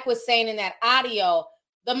 like Wack was saying in that audio,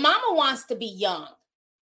 the mama wants to be young.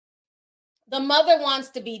 The mother wants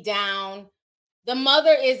to be down. The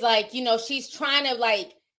mother is like, she's trying to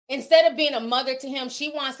instead of being a mother to him, she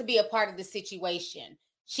wants to be a part of the situation.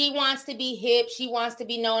 She wants to be hip. She wants to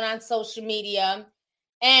be known on social media.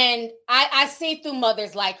 And I see through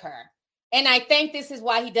mothers like her. And I think this is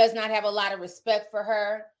why he does not have a lot of respect for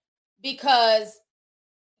her, because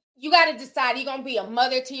you got to decide, you're going to be a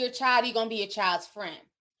mother to your child, you're going to be your child's friend.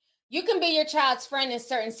 You can be your child's friend in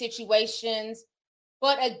certain situations,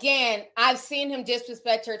 but again, I've seen him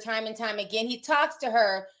disrespect her time and time again. He talks to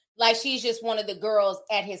her like she's just one of the girls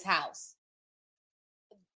at his house.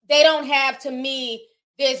 They don't have, to me,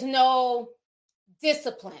 there's no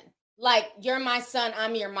discipline. Like, you're my son,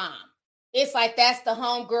 I'm your mom. It's like, that's the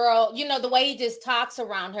home girl. The way he just talks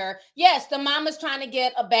around her. Yes, the mama's trying to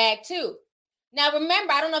get a bag too. Now,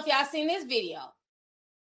 remember, I don't know if y'all seen this video.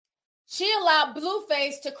 She allowed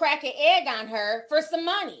Blueface to crack an egg on her for some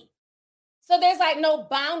money. So there's no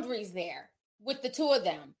boundaries there with the two of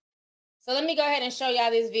them. So let me go ahead and show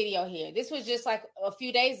y'all this video here. This was just a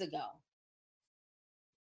few days ago.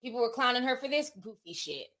 People were clowning her for this goofy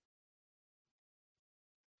shit.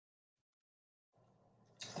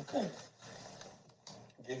 Okay.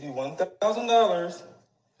 Give you $1,000.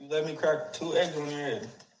 You let me crack 2 eggs on your head.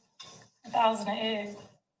 1,000 an egg.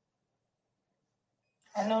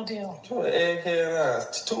 Or no deal. Put an egg head and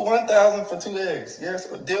eyes. 1,000 for 2 eggs. Yes,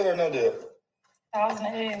 deal or no deal? 1,000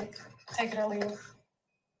 an egg. Take it or leave it.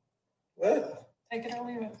 What? Take it or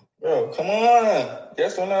leave it. Bro, come on.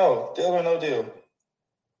 Yes or no? Deal or no deal?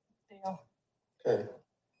 Deal. Okay.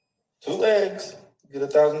 2 eggs. Get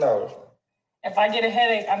 $1,000. If I get a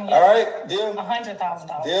headache, I'm getting all right, deal.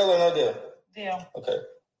 $100,000. Deal or no deal? Deal. Okay.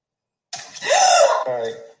 All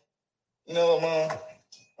right. You know what, Mom?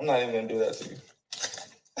 I'm not even gonna do that to you.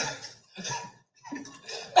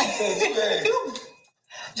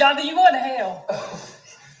 Jonathan, you going to hell.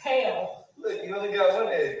 Hell. Look, you only got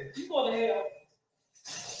 1 egg. You going to hell.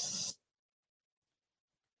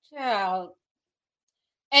 Child.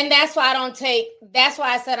 And that's why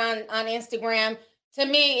I said on Instagram, to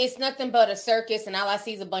me, it's nothing but a circus, and all I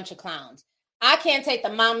see is a bunch of clowns. I can't take the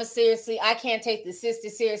mama seriously. I can't take the sister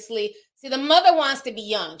seriously. See, the mother wants to be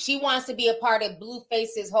young. She wants to be a part of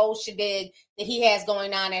Blueface's whole shindig that he has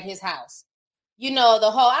going on at his house.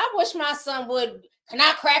 I wish my son would, can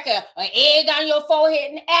I crack an egg on your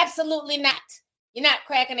forehead? Absolutely not. You're not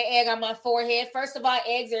cracking an egg on my forehead. First of all,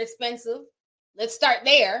 eggs are expensive. Let's start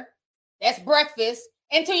there. That's breakfast.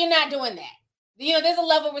 Until you're not doing that. There's a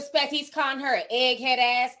level of respect. He's calling her an egghead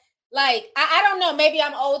ass. Like, I don't know, maybe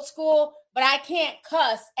I'm old school, but I can't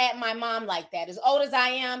cuss at my mom like that. As old as I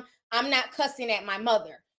am, I'm not cussing at my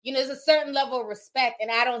mother. You know, there's a certain level of respect, and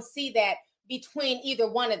I don't see that between either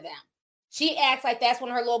one of them. She acts like that's one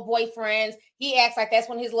of her little boyfriends. He acts like that's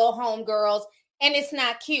one of his little homegirls, and it's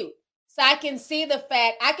not cute. So I can see the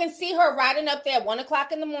fact, I can see her riding up there at 1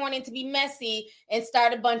 o'clock in the morning to be messy and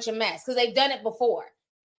start a bunch of mess, because they've done it before.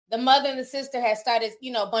 The mother and the sister had started,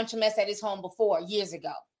 you know, a bunch of mess at his home before, years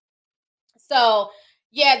ago. So,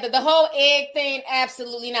 yeah, the whole egg thing,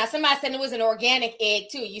 absolutely not. Somebody said it was an organic egg,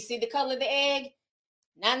 too. You see the color of the egg?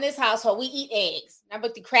 Not in this household. We eat eggs. Not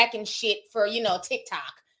but the cracking shit for, you know,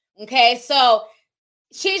 TikTok. Okay, so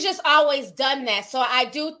she's just always done that. So I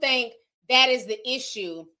do think that is the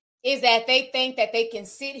issue, is that they think that they can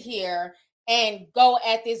sit here and go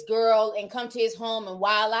at this girl and come to his home and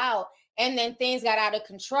wild out, and then things got out of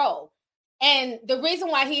control. And the reason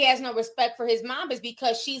why he has no respect for his mom is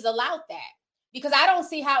because she's allowed that. Because I don't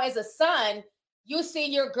see how, as a son, you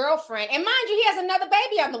see your girlfriend, and mind you, he has another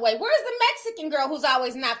baby on the way. Where's the Mexican girl who's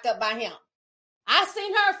always knocked up by him? I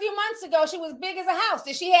seen her a few months ago. She was big as a house.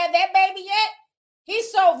 Did she have that baby yet?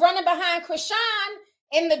 He's so running behind Krishan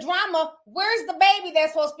in the drama. Where's the baby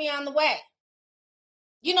that's supposed to be on the way?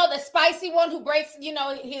 You know, the spicy one who breaks, you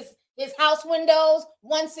know, his house windows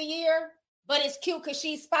once a year, but it's cute because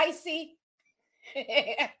she's spicy.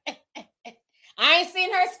 I ain't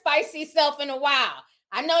seen her spicy self in a while.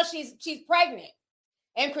 I know she's pregnant.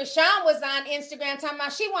 And Krishan was on Instagram talking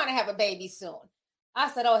about she want to have a baby soon. I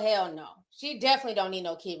said, oh, hell no. She definitely don't need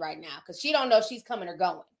no kid right now, because she don't know if she's coming or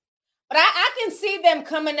going. But I can see them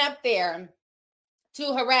coming up there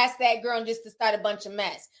to harass that girl and just to start a bunch of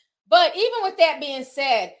mess. But even with that being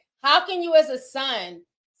said, how can you as a son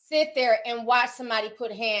sit there and watch somebody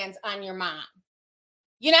put hands on your mom?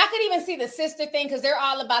 You know, I could even see the sister thing, because they're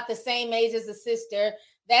all about the same age as the sister.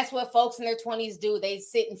 That's what folks in their 20s do. They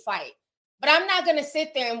sit and fight. But I'm not going to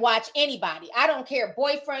sit there and watch anybody. I don't care,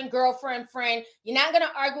 boyfriend, girlfriend, friend. You're not going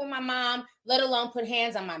to argue with my mom, let alone put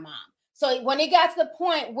hands on my mom. So when it got to the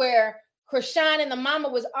point where Krishan and the mama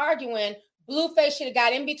was arguing, Blueface should have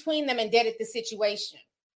got in between them and deaded the situation.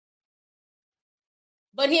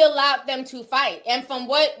 But he allowed them to fight. And from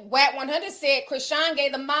what Wack 100 said, Krishan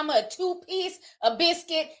gave the mama a 2-piece, a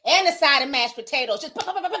biscuit, and a side of mashed potatoes. Just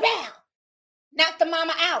bam! Knocked the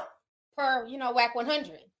mama out, per, you know, Wack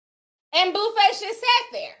 100. And Blueface just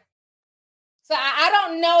sat there. So I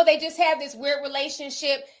don't know. They just have this weird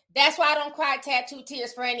relationship. That's why I don't cry tattoo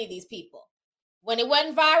tears for any of these people. When it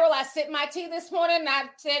wasn't viral, I sipped my tea this morning and I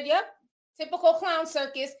said, yep, typical clown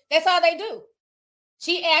circus. That's all they do.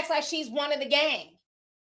 She acts like she's one of the gang.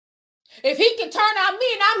 If he can turn on me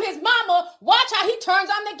and I'm his mama, watch how he turns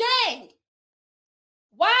on the gang.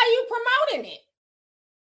 Why are you promoting it?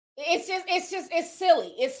 It's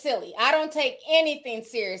silly. It's silly. I don't take anything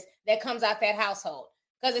serious that comes out that household,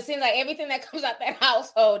 because it seems like everything that comes out that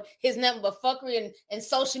household is nothing but fuckery and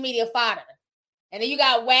social media fodder. And then you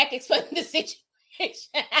got Wack explaining the situation.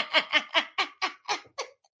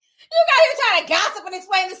 You got him trying to gossip and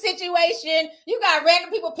explain the situation. You got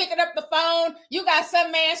random people picking up the phone. You got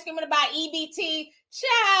some man screaming about EBT.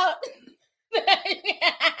 Child. This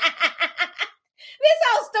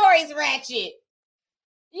whole story's ratchet.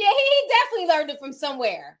 Yeah, he definitely learned it from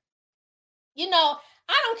somewhere. You know,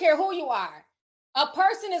 I don't care who you are. A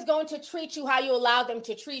person is going to treat you how you allow them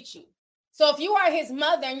to treat you. So if you are his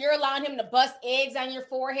mother and you're allowing him to bust eggs on your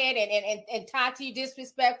forehead and talk to you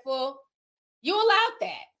disrespectful, you allowed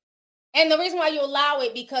that. And the reason why you allow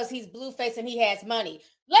it, because he's Blueface and he has money.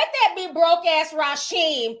 Let that be broke-ass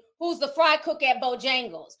Rasheem, who's the fry cook at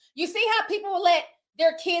Bojangles. You see how people will let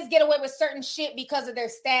their kids get away with certain shit because of their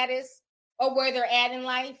status or where they're at in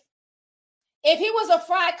life? If he was a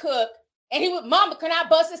fry cook and he would, Mama, can I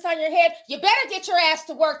bust this on your head? You better get your ass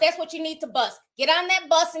to work. That's what you need to bust. Get on that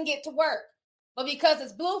bus and get to work. But because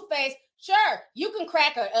it's Blueface, sure, you can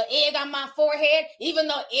crack an egg on my forehead, even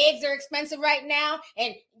though eggs are expensive right now,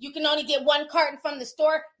 and you can only get one carton from the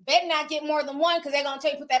store. Better not get more than one, because they're going to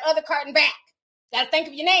tell you to put that other carton back. Got to think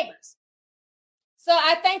of your neighbors. So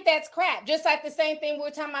I think that's crap. Just like the same thing we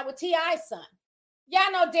were talking about with T.I.'s son.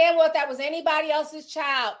 Y'all know damn well if that was anybody else's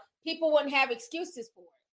child, people wouldn't have excuses for it.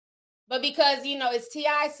 But because, you know, it's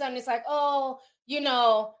T.I.'s son, it's like, oh, you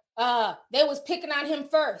know, they was picking on him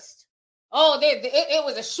first. Oh, it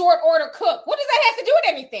was a short order cook. What does that have to do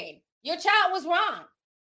with anything? Your child was wrong.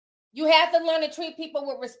 You have to learn to treat people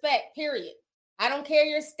with respect, period. I don't care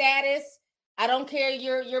your status. I don't care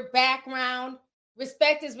your background.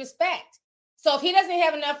 Respect is respect. So if he doesn't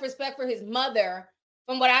have enough respect for his mother,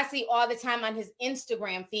 from what I see all the time on his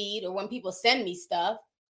Instagram feed or when people send me stuff,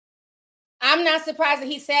 I'm not surprised that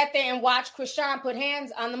he sat there and watched Krishan put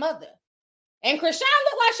hands on the mother. And Krishan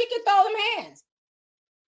looked like she could throw them hands.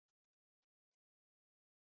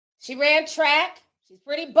 She ran track. She's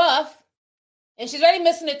pretty buff. And she's already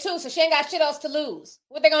missing a tooth, so she ain't got shit else to lose.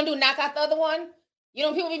 What they gonna do, knock out the other one? You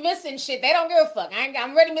know, people be missing shit. They don't give a fuck.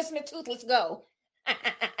 I'm already missing a tooth. Let's go.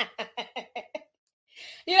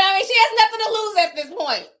 You know what I mean? She has nothing to lose at this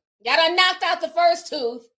point. Y'all done knocked out the first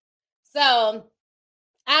tooth. So,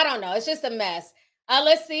 I don't know. It's just a mess.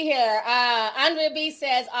 Let's see here. Andrea B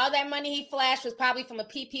says, all that money he flashed was probably from a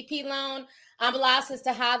PPP loan. I'm lost as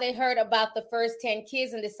to how they heard about the first 10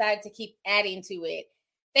 kids and decided to keep adding to it.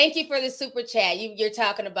 Thank you for the super chat. You're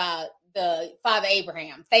talking about the Father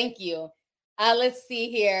Abraham. Thank you. Let's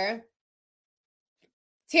see here.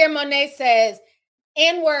 Tier Monet says,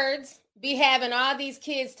 N-words be having all these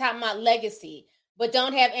kids talking about legacy, but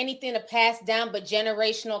don't have anything to pass down but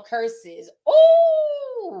generational curses.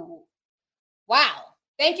 Ooh. Wow.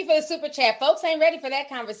 Thank you for the super chat. Folks ain't ready for that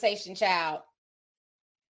conversation, child.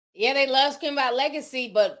 Yeah, they love screaming about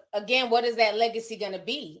legacy, but again, what is that legacy going to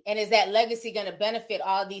be? And is that legacy going to benefit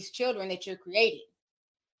all these children that you're creating?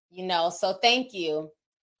 You know, so thank you.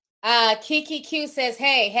 Kiki Q says,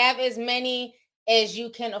 hey, have as many as you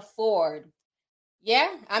can afford.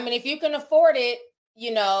 Yeah, I mean, if you can afford it,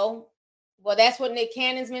 you know, well, that's what Nick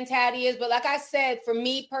Cannon's mentality is. But like I said, for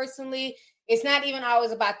me personally, it's not even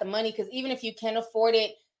always about the money, because even if you can afford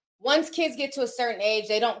it, once kids get to a certain age,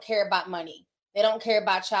 they don't care about money. They don't care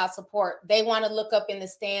about child support. They want to look up in the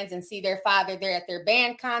stands and see their father there at their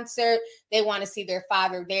band concert. They want to see their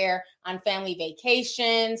father there on family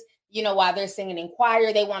vacations, you know, while they're singing in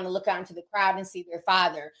choir. They want to look out into the crowd and see their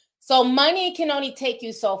father. So money can only take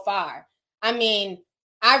you so far. I mean,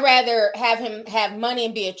 I'd rather have him have money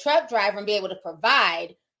and be a truck driver and be able to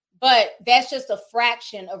provide, but that's just a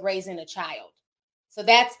fraction of raising a child. So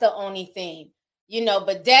that's the only thing, you know.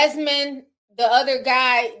 But Desmond, the other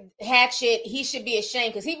guy, Hatchet, he should be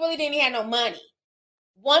ashamed because he really didn't have no money.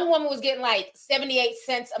 One woman was getting like 78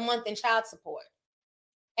 cents a month in child support.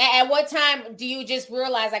 At what time do you just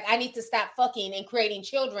realize, like, I need to stop fucking and creating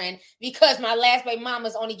children because my last baby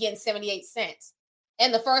mama's only getting 78 cents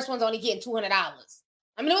and the first one's only getting $200?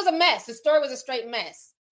 I mean, it was a mess. The story was a straight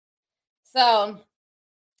mess. So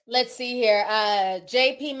let's see here.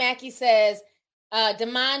 JP Mackey says,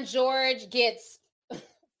 Damon George gets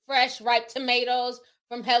fresh, ripe tomatoes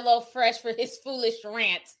from HelloFresh for his foolish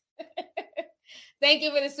rant. Thank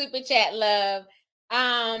you for the super chat, love.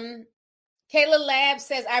 Kayla Lab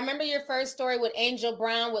says, I remember your first story with Angel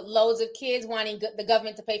Brown with loads of kids wanting the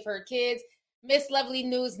government to pay for her kids. Miss Lovely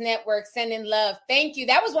News Network, sending love. Thank you.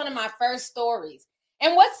 That was one of my first stories.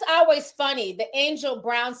 And what's always funny, the Angel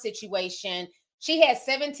Brown situation, she had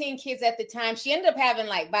 17 kids at the time. She ended up having,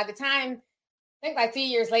 like, by the time, I think like 3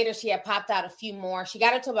 years later, she had popped out a few more. She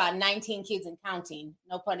got up to about 19 kids and counting,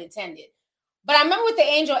 no pun intended. But I remember with the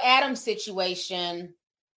Angel Adams situation,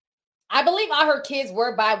 I believe all her kids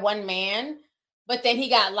were by one man, but then he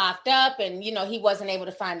got locked up and, you know, he wasn't able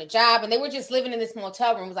to find a job. And they were just living in this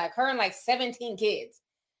motel room. It was like her and like 17 kids.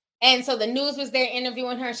 And so the news was there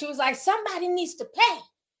interviewing her. And she was like, somebody needs to pay.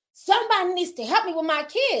 Somebody needs to help me with my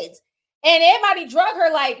kids. And everybody drug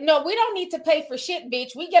her like, no, we don't need to pay for shit,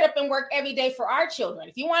 bitch. We get up and work every day for our children.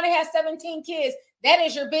 If you want to have 17 kids, that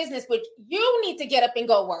is your business. But you need to get up and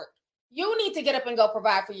go work. You need to get up and go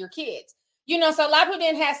provide for your kids. You know, so a lot of people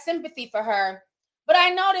didn't have sympathy for her. But I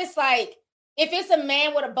noticed, like, if it's a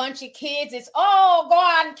man with a bunch of kids, it's, oh, go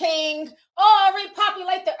on, king. Oh,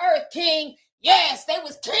 repopulate the earth, king. Yes, they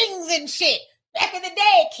was kings and shit. Back in the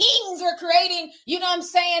day, kings were creating, you know what I'm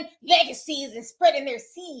saying, legacies and spreading their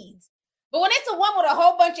seeds. But when it's a woman with a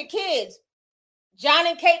whole bunch of kids, John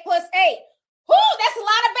and Kate +8, whoo, that's a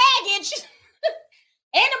lot of baggage.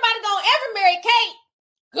 Ain't nobody gonna ever marry Kate.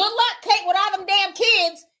 Good luck, Kate, with all them damn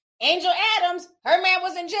kids. Angel Adams, her man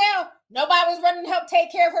was in jail. Nobody was running to help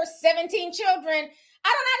take care of her 17 children.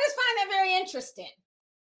 I just find that very interesting.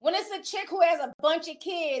 When it's a chick who has a bunch of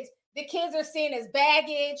kids, the kids are seen as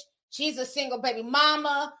baggage. She's a single baby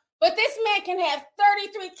mama. But this man can have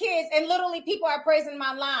 33 kids and literally people are praising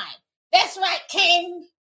my line. That's right, king.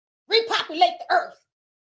 Repopulate the earth.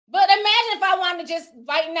 But imagine if I wanted to just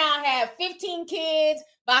right now have 15 kids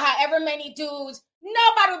by however many dudes.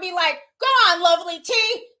 Nobody would be like, go on, lovely T.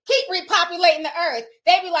 Keep repopulating the earth.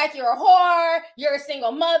 They'd be like, you're a whore. You're a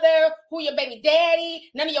single mother. Who your baby daddy?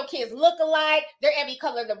 None of your kids look alike. They're every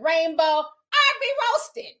color of the rainbow. I'd be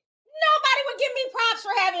roasted. Nobody would give me props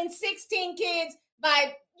for having 16 kids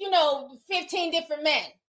by, 15 different men.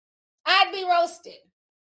 I'd be roasted.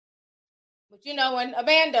 But, when a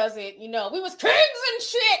man does it, we was kings and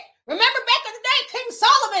shit. Remember back in the day, King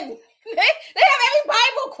Solomon They have every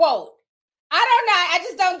Bible quote. I don't know. I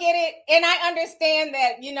just don't get it. And I understand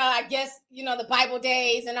that, I guess, the Bible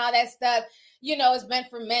days and all that stuff, is meant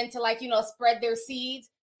for men to spread their seeds.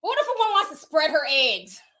 But what if a woman wants to spread her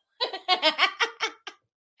eggs? What if a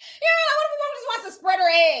woman just wants to spread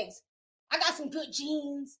her eggs? I got some good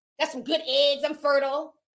genes, got some good eggs, I'm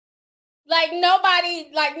fertile. Nobody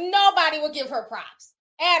would give her props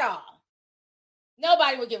at all.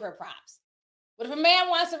 Nobody would give her props. But if a man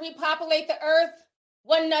wants to repopulate the earth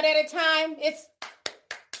one nut at a time, he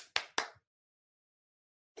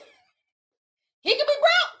could be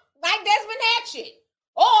broke, like Desmond Hatchett.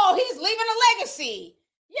 Oh, he's leaving a legacy.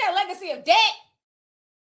 Yeah, a legacy of debt.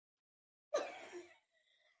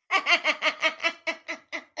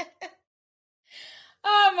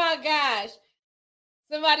 Oh my gosh.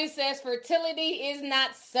 Somebody says fertility is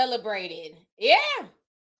not celebrated. Yeah.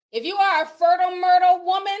 If you are a fertile myrtle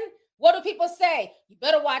woman, what do people say? You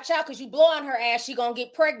better watch out because you blow on her ass, she gonna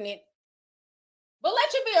get pregnant. But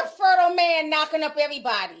let you be a fertile man knocking up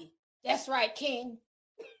everybody. That's right, King.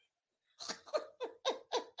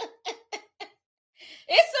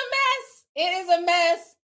 It's a mess. It is a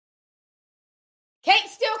mess. Kate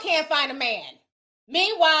still can't find a man.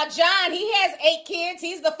 Meanwhile, John, he has 8 kids.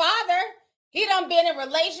 He's the father. He done been in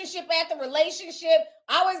relationship after relationship.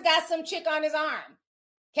 Always got some chick on his arm.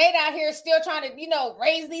 Kate out here still trying to,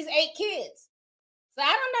 raise these 8 kids. So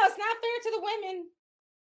I don't know. It's not fair to the women.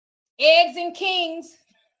 Eggs and kings.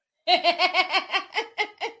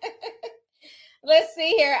 Let's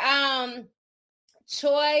see here.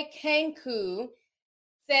 Choi Kanku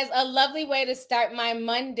says, a lovely way to start my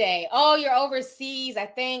Monday. Oh, you're overseas. I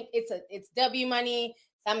think it's W Money.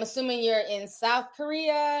 So I'm assuming you're in South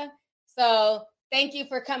Korea. So thank you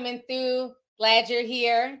for coming through. Glad you're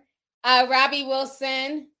here. Robbie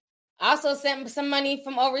Wilson also sent some money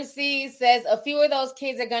from overseas, says a few of those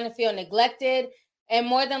kids are going to feel neglected, and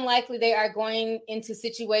more than likely they are going into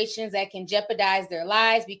situations that can jeopardize their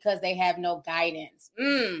lives because they have no guidance.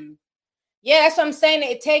 Yeah, that's what I'm saying.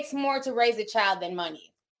 It takes more to raise a child than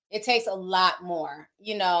money. It takes a lot more,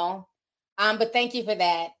 but thank you for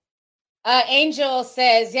that. Angel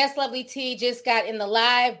says, yes, Lovely T just got in the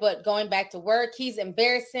live, but going back to work, he's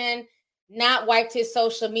embarrassing. Not wiped his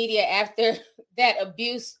social media after that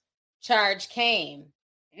abuse charge came.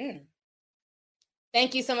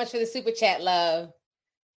 Thank you so much for the super chat, love.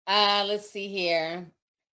 Let's see here.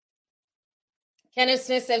 Kenneth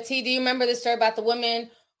Smith said, T, do you remember the story about the woman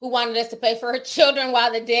who wanted us to pay for her children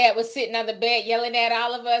while the dad was sitting on the bed yelling at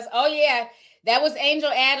all of us? Oh, yeah. That was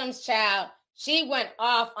Angel Adams' child. She went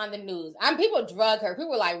off on the news. People drug her.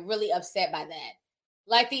 People were really upset by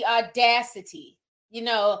that. The audacity.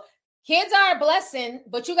 Kids are a blessing,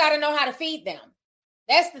 but you got to know how to feed them.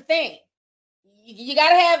 That's the thing. You got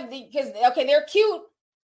to have because they're cute.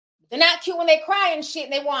 They're not cute when they cry and shit.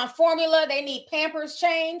 And they want formula. They need Pampers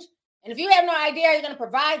change. And if you have no idea how you're going to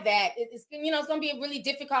provide that, it's going to be a really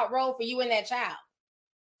difficult role for you and that child.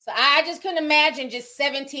 So I just couldn't imagine just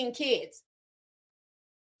 17 kids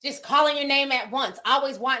just calling your name at once,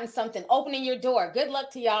 always wanting something, opening your door. Good luck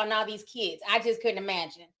to y'all and all these kids. I just couldn't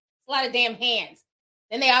imagine. It's a lot of damn hands.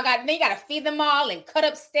 Then you got to feed them all and cut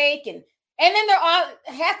up steak. And then they're all,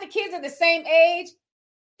 half the kids are the same age.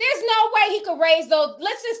 There's no way he could raise those.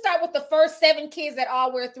 Let's just start with the first 7 kids that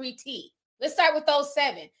all wear 3T. Let's start with those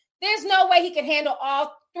 7. There's no way he can handle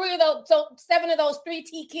all 7 of those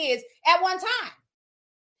 3T kids at one time.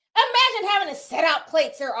 Imagine having to set out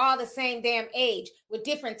plates. They're all the same damn age with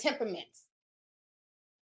different temperaments.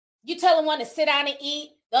 You tell them one to sit down and eat.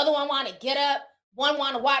 The other one want to get up. One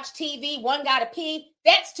want to watch TV. One got to pee.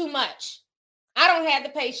 That's too much. I don't have the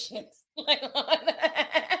patience.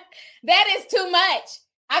 That is too much.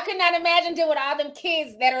 I could not imagine dealing with all them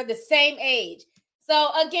kids that are the same age. So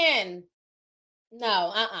again,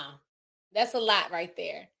 no, that's a lot right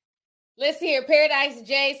there. Let's hear Paradise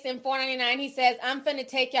Jason 499. He says, I'm finna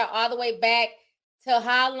take y'all all the way back to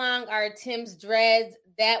how long are Tim's dreads?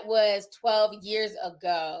 That was 12 years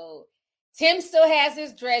ago. Tim still has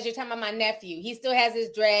his dreads. You're talking about my nephew. He still has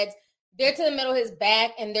his dreads. They're to the middle of his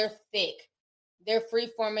back and they're thick. They're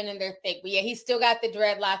free-forming and they're thick. But yeah, he's still got the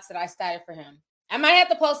dreadlocks that I started for him. I might have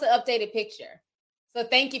to post an updated picture. So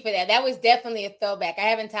thank you for that. That was definitely a throwback. I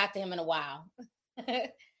haven't talked to him in a while.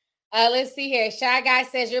 Let's see here. Shy Guy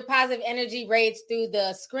says, your positive energy raids through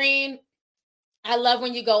the screen. I love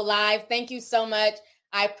when you go live. Thank you so much.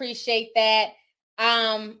 I appreciate that.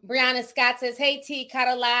 Brianna Scott says, hey, T, caught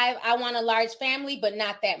a live. I want a large family, but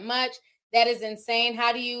not that much. That is insane.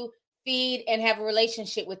 How do you feed and have a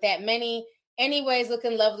relationship with that many? Anyways,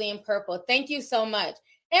 looking lovely in purple. Thank you so much.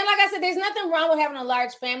 And like I said, there's nothing wrong with having a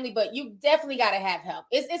large family, but you definitely got to have help.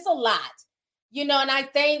 It's a lot, and I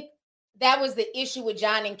think that was the issue with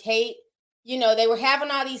John and Kate. They were having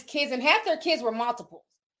all these kids, and half their kids were multiples.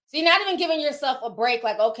 So you're not even giving yourself a break,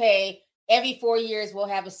 like, okay, every 4 years we'll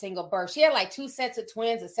have a single birth. She had like 2 sets of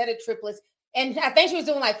twins, a set of triplets, and I think she was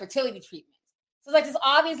doing like fertility treatments. So it's like just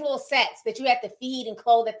all these little sets that you have to feed and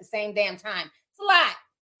clothe at the same damn time. It's a lot,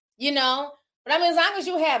 But I mean, as long as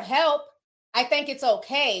you have help, I think it's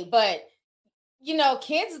okay. But,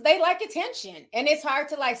 kids, they like attention, and it's hard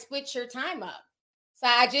to like split your time up. So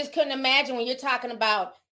I just couldn't imagine when you're talking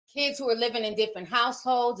about kids who are living in different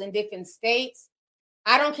households in different states.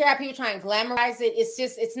 I don't care how people try and glamorize it.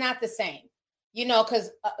 It's not the same, because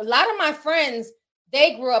a lot of my friends,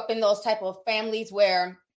 they grew up in those type of families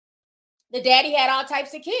where the daddy had all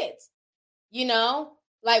types of kids,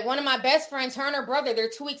 like one of my best friends, her and her brother, they're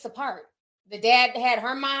 2 weeks apart. The dad had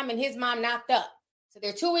her mom and his mom knocked up. So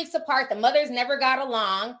they're 2 weeks apart. The mothers never got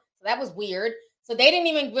along. So that was weird. So they didn't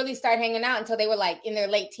even really start hanging out until they were like in their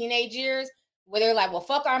late teenage years, where they're like, well,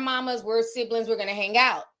 fuck our mamas. We're siblings. We're going to hang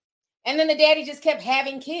out. And then the daddy just kept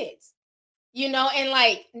having kids, and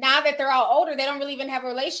like now that they're all older, they don't really even have a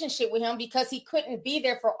relationship with him because he couldn't be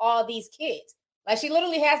there for all these kids. Like she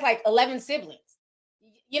literally has like 11 siblings.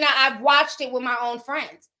 I've watched it with my own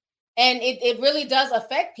friends, and it really does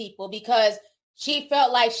affect people because she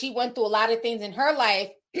felt like she went through a lot of things in her life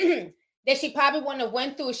that she probably wouldn't have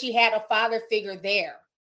went through if she had a father figure there,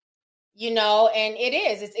 and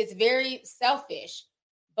it's very selfish,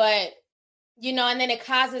 but and then it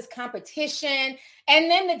causes competition.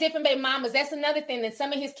 And then the different baby mamas, that's another thing. Then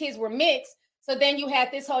some of his kids were mixed. So then you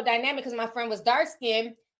had this whole dynamic because my friend was dark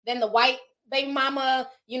skinned. Then the white baby mama,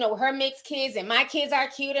 her mixed kids, and my kids are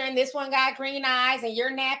cuter, and this one got green eyes, and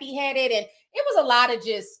you're nappy headed. And it was a lot of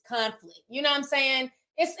just conflict. You know what I'm saying?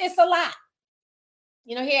 It's a lot.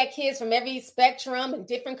 He had kids from every spectrum and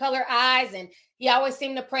different color eyes. And he always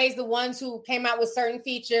seemed to praise the ones who came out with certain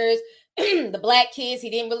features. The black kids, he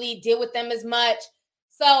didn't really deal with them as much.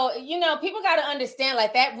 So, people got to understand,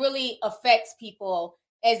 like, that really affects people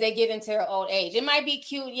as they get into their old age. It might be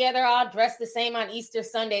cute. Yeah, they're all dressed the same on Easter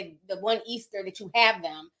Sunday, the one Easter that you have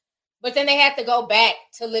them. But then they have to go back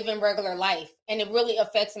to living regular life. And it really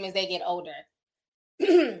affects them as they get older.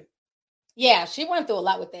 Yeah, she went through a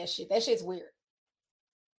lot with that shit. That shit's weird.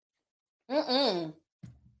 Hold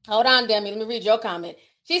on, Demi. Let me read your comment.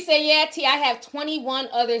 She said, yeah, T, I have 21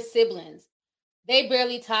 other siblings. They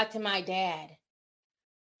barely talk to my dad.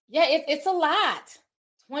 Yeah, it's a lot.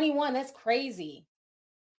 21, that's crazy.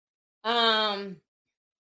 I'm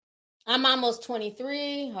almost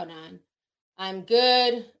 23. Hold on. I'm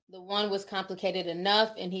good. The one was complicated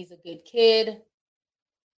enough, and he's a good kid.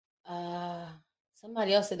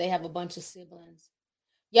 Somebody else said they have a bunch of siblings.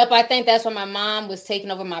 Yep, I think that's why my mom was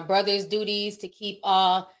taking over my brother's duties to keep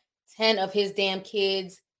all 10 of his damn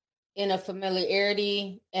kids in a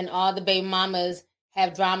familiarity, and all the baby mamas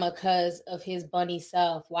have drama because of his bunny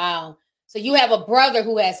self. Wow. So you have a brother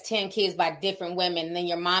who has 10 kids by different women, and then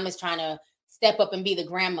your mom is trying to step up and be the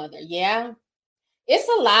grandmother. Yeah. It's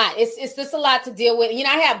a lot. It's just a lot to deal with.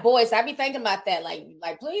 I have boys. So I be thinking about that.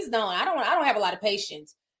 Like, please don't. I don't have a lot of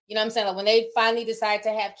patience. You know what I'm saying? Like when they finally decide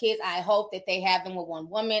to have kids, I hope that they have them with one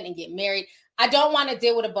woman and get married. I don't want to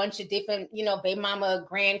deal with a bunch of different, baby mama,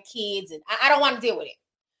 grandkids. And I don't want to deal with it.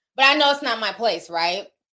 But I know it's not my place, right?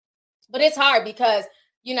 But it's hard because,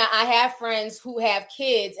 I have friends who have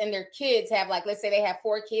kids, and their kids have, like, let's say they have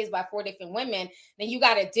 4 kids by 4 different women. Then you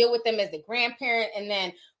got to deal with them as the grandparent. And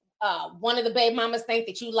then one of the baby mamas think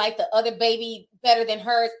that you like the other baby better than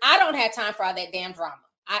hers. I don't have time for all that damn drama.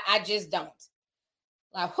 I just don't.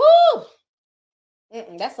 Like, whoo,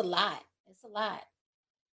 that's a lot. It's a lot.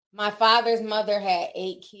 My father's mother had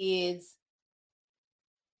 8 kids.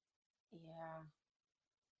 Yeah.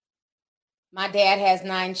 My dad has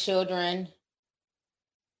 9 children.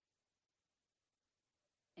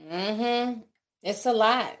 It's a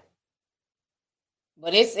lot.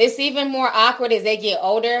 But it's even more awkward as they get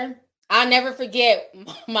older. I'll never forget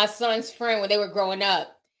my son's friend when they were growing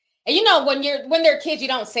up. And when they're kids, you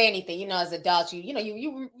don't say anything. As adults, you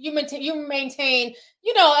maintain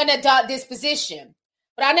an adult disposition.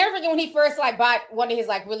 But I'll never forget when he first bought one of his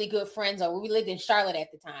really good friends over. We lived in Charlotte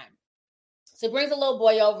at the time. So he brings a little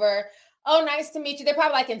boy over. Oh, nice to meet you. They're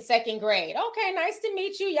probably in 2nd grade. Okay, nice to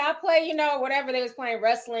meet you. Y'all play, whatever they was playing,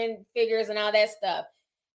 wrestling figures and all that stuff.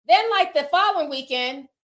 Then the following weekend,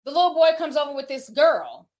 the little boy comes over with this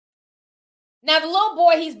girl. Now, the little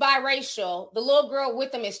boy, he's biracial. The little girl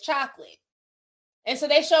with him is chocolate. And so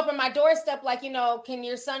they show up at my doorstep can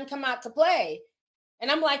your son come out to play?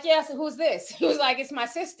 And I'm like, yeah, so who's this? He was like, it's my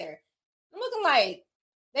sister. I'm looking like,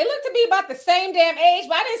 They look to be about the same damn age,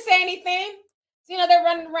 but I didn't say anything. So, they're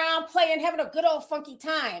running around playing, having a good old funky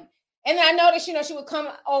time. And then I noticed, she would come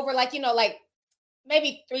over like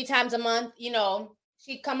maybe 3 times a month,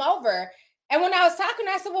 she'd come over. And when I was talking,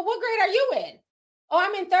 I said, well, what grade are you in? Oh,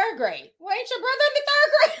 I'm in 3rd grade. Well, ain't your brother in the 3rd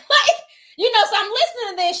grade? So I'm listening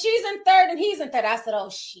to this. She's in 3rd and he's in 3rd. I said, oh,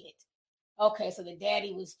 shit. Okay, so the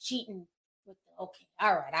daddy was cheating. Okay,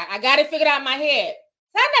 all right. I got it figured out in my head.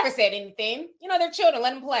 So I never said anything. They're children.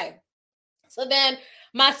 Let them play. So then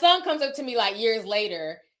my son comes up to me like years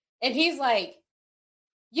later, and he's like,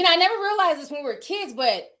 I never realized this when we were kids,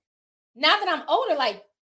 but now that I'm older, like,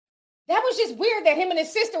 that was just weird that him and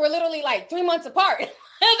his sister were literally like 3 months apart.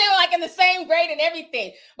 They were like in the same grade and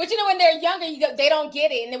everything. But when they're younger, they don't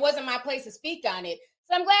get it. And it wasn't my place to speak on it.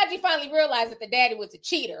 So I'm glad you finally realized that the daddy was a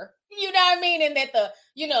cheater. You know what I mean? And that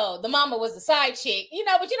the mama was the side chick,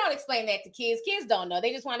 but you don't explain that to kids. Kids don't know.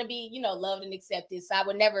 They just want to be, loved and accepted. So I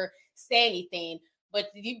would never say anything. But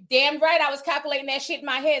you damn right, I was calculating that shit in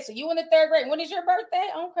my head. So you in the 3rd grade. When is your birthday?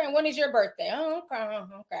 Okay. When is your birthday? Oh,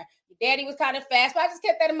 okay. Your daddy was kind of fast, but I just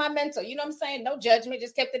kept that in my mental. You know what I'm saying? No judgment,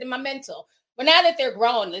 just kept it in my mental. But now that they're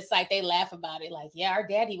grown, it's like they laugh about it. Like, yeah, our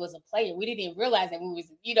daddy was a player. We didn't even realize that when we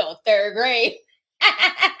was, 3rd grade.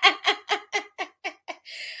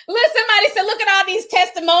 Look, somebody said, look at all these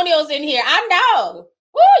testimonials in here. I know.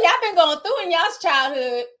 Woo, y'all been going through in y'all's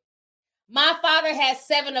childhood. My father has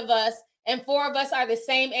 7 of us, and 4 of us are the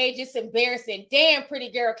same age. It's embarrassing. Damn,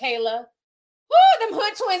 pretty girl, Kayla. Woo, them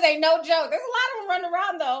hood twins ain't no joke. There's a lot of them running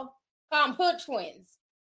around, though. Call them hood twins.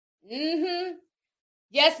 Mm-hmm.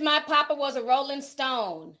 Yes, my papa was a Rolling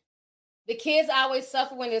Stone. The kids always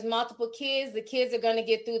suffer when there's multiple kids. The kids are going to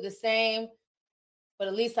get through the same. But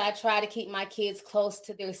at least I try to keep my kids close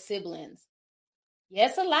to their siblings.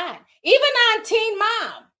 Yes, a lot. Even on Teen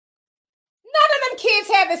Mom. None of them kids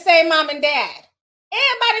have the same mom and dad.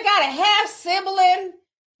 Everybody got a half sibling.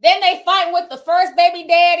 Then they fight with the first baby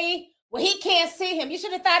daddy. Well, he can't see him. You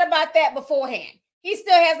should have thought about that beforehand.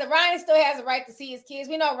 Ryan still has the right to see his kids.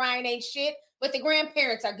 We know Ryan ain't shit, but the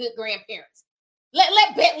grandparents are good grandparents.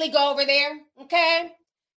 Let Bentley go over there, okay?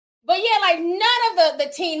 But yeah, like none of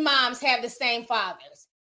the teen moms have the same fathers.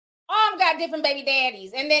 All of them got different baby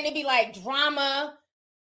daddies. And then it'd be like drama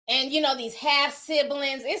and, these half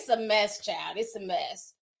siblings. It's a mess, child. It's a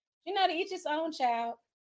mess. To each his own, child.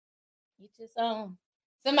 Each his own.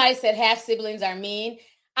 Somebody said half siblings are mean.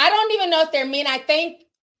 I don't even know if they're mean. I think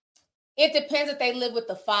it depends if they live with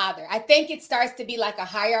the father. I think it starts to be like a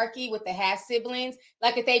hierarchy with the half siblings.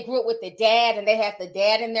 Like if they grew up with the dad and they have the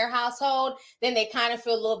dad in their household, then they kind of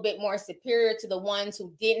feel a little bit more superior to the ones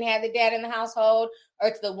who didn't have the dad in the household,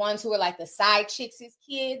 or to the ones who were like the side chicks as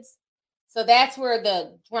kids. So that's where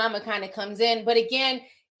the drama kind of comes in. But again,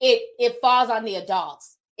 it falls on the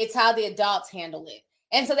adults. It's how the adults handle it.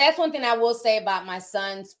 And so that's one thing I will say about my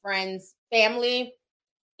son's friends' family.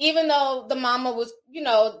 Even though the mama was,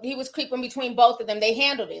 he was creeping between both of them, they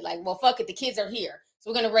handled it like, well, fuck it, the kids are here. So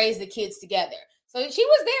we're going to raise the kids together. So she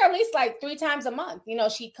was there at least like 3 times a month.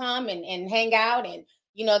 She'd come and hang out and,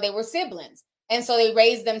 they were siblings. And so they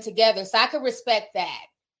raised them together. So I could respect that,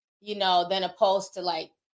 than opposed to like,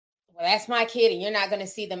 well, that's my kid and you're not going to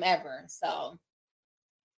see them ever. So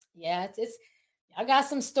yeah, y'all got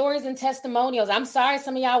some stories and testimonials. I'm sorry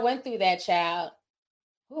some of y'all went through that, child.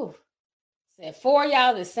 Whew. Said 4 of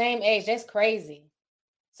y'all the same age. That's crazy.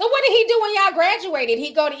 So what did he do when y'all graduated?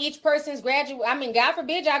 He go to each person's graduate. I mean, God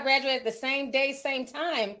forbid y'all graduate the same day, same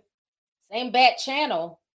time, same bat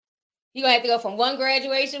channel. He gonna have to go from one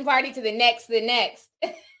graduation party to the next,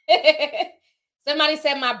 Somebody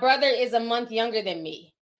said my brother is a month younger than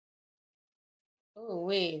me. Oh,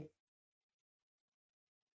 wait.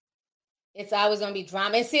 It's always gonna be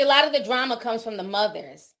drama. And see, a lot of the drama comes from the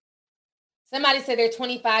mothers. Somebody said they're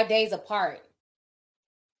 25 days apart.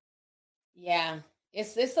 Yeah,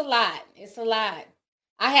 it's a lot. It's a lot.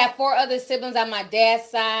 I have 4 other siblings on my dad's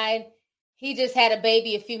side. He just had a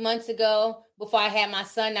baby a few months ago before I had my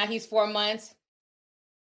son. Now he's 4 months.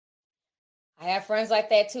 I have friends like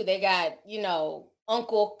that too. They got,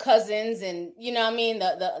 uncle cousins and,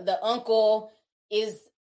 the uncle is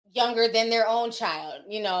younger than their own child.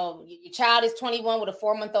 Your child is 21 with a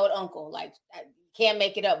 4-month-old uncle. Like, can't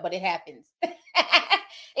make it up, but it happens.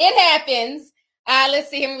 It happens. Let's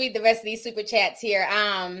see him read the rest of these super chats here.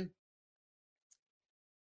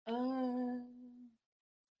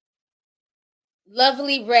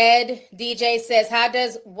 Lovely Red DJ says, how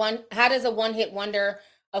does a one-hit wonder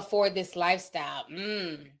afford this lifestyle?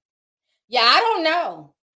 Yeah, I don't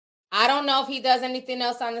know. I don't know if he does anything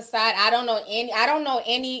else on the side. I don't know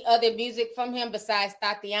any other music from him besides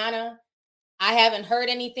Tatiana. I haven't heard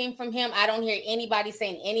anything from him. I don't hear anybody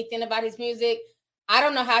saying anything about his music. I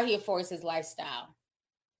don't know how he affords his lifestyle.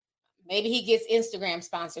 Maybe he gets Instagram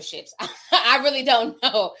sponsorships. I really don't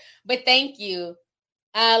know. But thank you.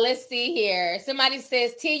 Let's see here. Somebody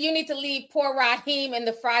says, T, you need to leave poor Raheem and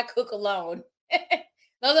the fry cook alone.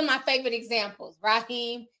 Those are my favorite examples.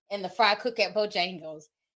 Raheem and the fry cook at Bojangles.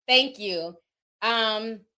 Thank you.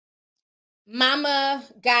 Mama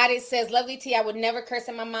Got It says, Lovely T, I would never curse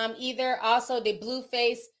at my mom either. Also, did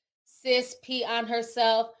Blueface sis pee on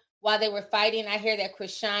herself while they were fighting? I hear that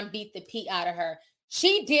Krishan beat the pee out of her.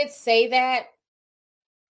 She did say that.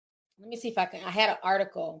 Let me see if I had an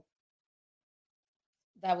article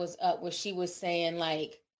that was up where she was saying,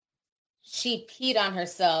 like, she peed on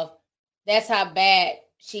herself. That's how bad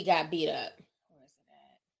she got beat up. Where is it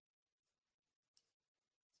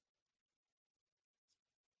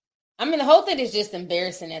at? I mean, the whole thing is just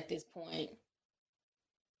embarrassing at this point.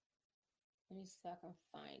 Let me see if I can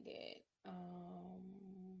find it.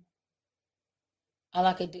 All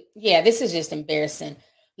I could do. Yeah, this is just embarrassing.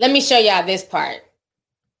 Let me show y'all this part.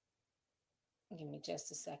 Give me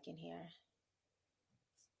just a second here.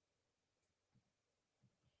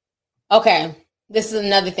 Okay, this is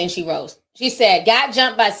another thing she wrote. She said, got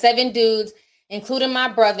jumped by 7 dudes, including my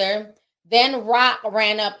brother. Then Rock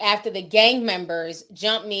ran up after the gang members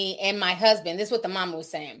jumped me and my husband. This is what the mama was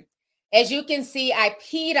saying. As you can see, I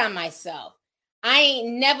peed on myself. I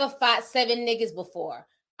ain't never fought 7 niggas before.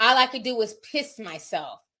 All I could do was piss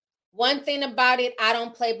myself. One thing about it, I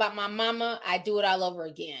don't play about my mama. I do it all over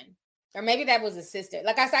again. Or maybe that was a sister.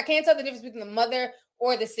 Like I said, I can't tell the difference between the mother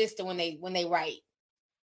or the sister when they write.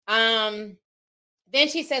 Then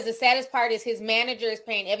she says the saddest part is his manager is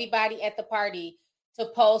paying everybody at the party to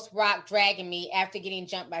post Rock dragging me after getting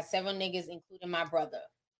jumped by several niggas, including my brother.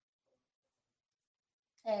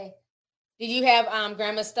 Hey, did you have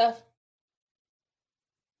grandma's stuff?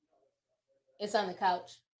 It's on the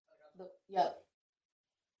couch. Yep.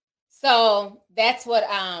 So that's what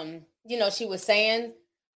she was saying.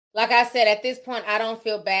 Like I said, at this point, I don't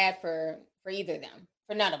feel bad for either of them,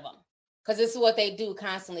 for none of them. Because this is what they do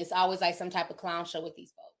constantly. It's always like some type of clown show with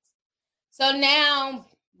these folks. So now,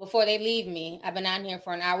 before they leave me, I've been on here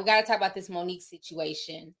for an hour. We got to talk about this Monique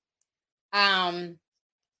situation. So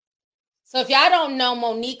if y'all don't know,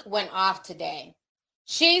 Monique went off today.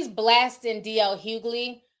 She's blasting DL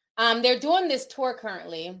Hughley. They're doing this tour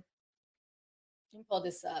currently. Let me pull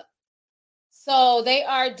this up. So they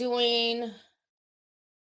are doing,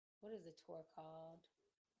 what is the tour called?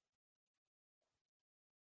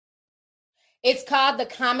 It's called The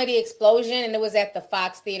Comedy Explosion, and it was at the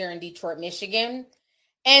Fox Theater in Detroit, Michigan.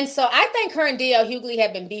 And so I think her and DL Hughley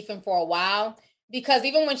have been beefing for a while, because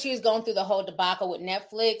even when she was going through the whole debacle with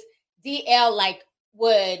Netflix, DL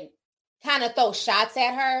would kind of throw shots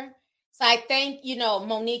at her. So I think,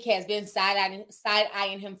 Monique has been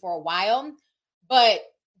side-eyeing him for a while. But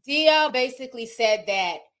DL basically said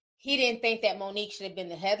that he didn't think that Monique should have been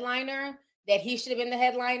the headliner, that he should have been the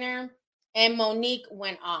headliner. And Monique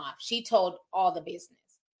went off. She told all the business.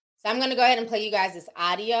 So I'm going to go ahead and play you guys this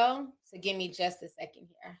audio. So give me just a second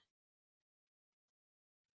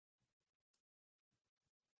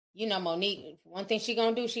here. Monique, one thing she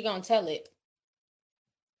going to do, she going to tell it.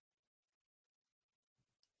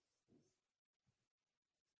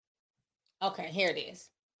 Okay, here it is.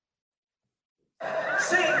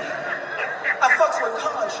 See, I fucks with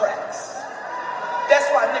contracts. That's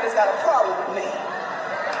why niggas got a problem with me.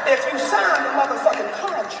 If you sign the motherfucking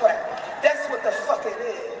contract, that's what the fuck it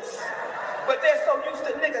is. But they're so used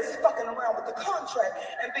to niggas fucking around with the contract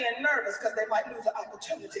and being nervous because they might lose an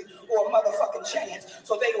opportunity or a motherfucking chance,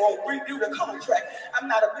 so they won't redo the contract. I'm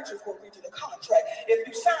not a bitch who's gonna redo the contract. If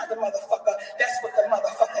you sign the motherfucker, that's what the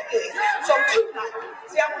motherfucker is. So tonight,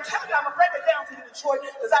 see, I'm gonna tell you, I'm gonna break it down for you, Detroit,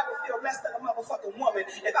 because I would feel less than a motherfucking woman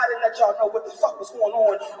if I didn't let y'all know what the fuck was going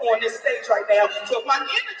on this stage right now. So if my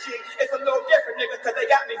energy is a little different, nigga, because they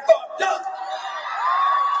got me fucked up.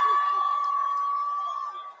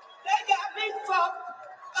 They got me fucked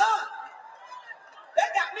up. They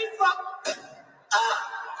got me fucked up.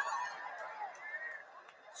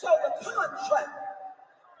 So the contract,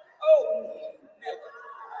 oh, nigga.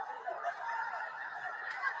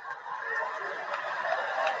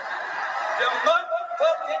 The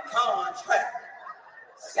motherfucking contract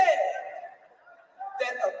said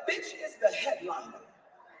that a bitch is the headliner.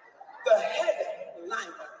 The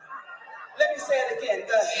headliner. Let me say it again.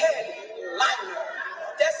 The headliner.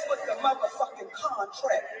 That's what the motherfucking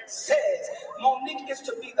contract says. Monique is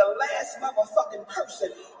to be the last motherfucking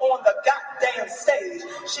person on the goddamn stage.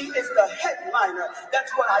 She is the headliner.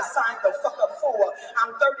 That's what I signed the fuck up for.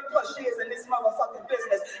 I'm 30 plus years in this motherfucking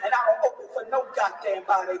business, and I don't open for no goddamn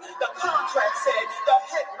body. The contract said the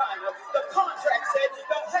headliner. The contract said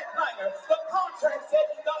the headliner. The contract said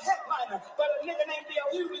the headliner. But a nigga named D.L.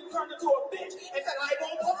 Hughley turned into a bitch and said, I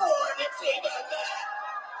won't perform if she does that.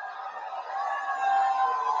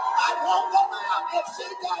 I won't go out if she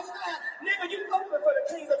does that. Nigga, you open for the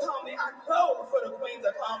kings of comedy. I close for the queens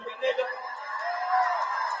of comedy, nigga.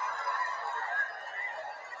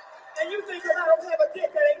 And you think that I don't have a dick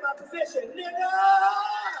that ain't my position, nigga.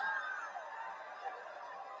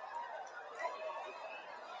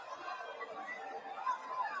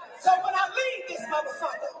 So when I leave this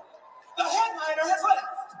motherfucker, the headliner has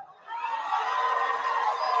left.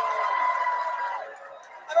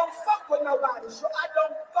 I don't fuck with nobody. So I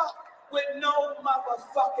don't fuck with no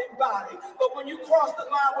motherfucking body. But when you cross the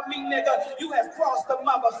line with me, nigga, you have crossed the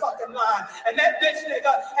motherfucking line. And that bitch,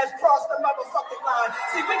 nigga, has crossed the motherfucking line.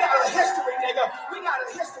 See, we got a history, nigga. We got a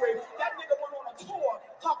history. That nigga went on a tour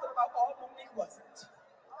talking about all Monique wasn't.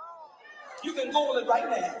 You can Google it right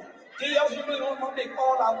now. D.L. Hughley on Monique,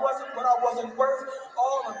 all I wasn't, what I wasn't worth,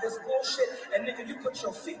 all of this bullshit. And nigga, you put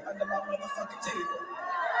your feet under my motherfucking table.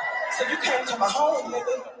 So you came to my home,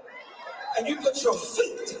 nigga, and you put your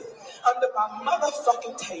feet under my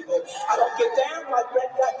motherfucking table. I don't get down like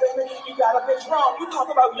that, goddammit. You got a bitch wrong. You talk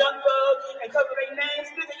about Young Thug and because of their names,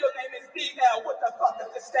 nigga, your name is D.L. What the fuck does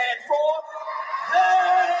it stand for?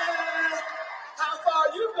 Hey, how far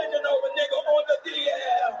you bending over, nigga, on the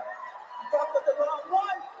D.L.? You fuck with the wrong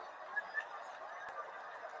one?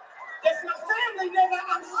 That's my family, nigga.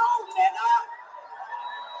 I'm home, nigga.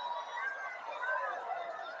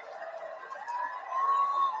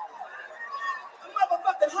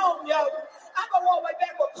 Motherfucking home, yo. I go all the way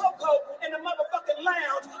back with Coco in the motherfucking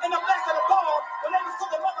lounge in the back of the bar when they was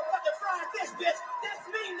cooking motherfucking fried fish, bitch. That's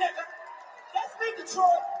me, nigga. That's me,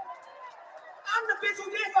 Detroit. I'm the bitch who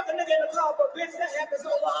did fuck a nigga in the car, but bitch, that happened so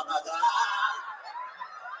long ago.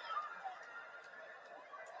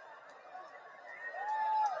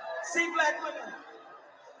 See, black women,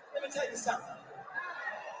 let me tell you something.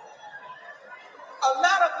 A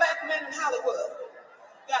lot of black men in Hollywood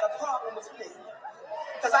got a problem with me.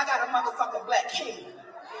 Because I got a motherfucking black king.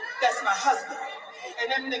 That's my husband.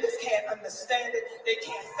 And them niggas can't understand it. They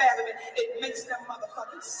can't fathom it. It makes them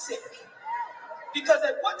motherfucking sick. Because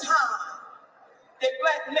at what time did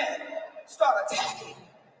black men start attacking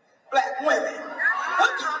black women?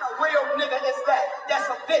 What kind of real nigga is that? That's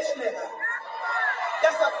a bitch nigga.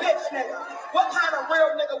 That's a bitch nigga. What kind of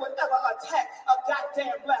real nigga would ever attack a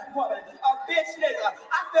goddamn black woman? A bitch nigga.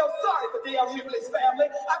 I feel sorry for D.L. Hughley's family.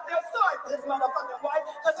 I feel sorry for his motherfucking wife.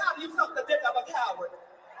 Because how do you suck the dick of a coward?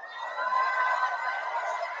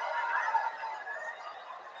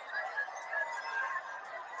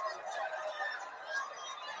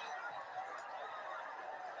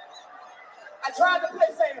 I tried to play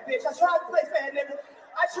fair, bitch. I tried to play fair, nigga.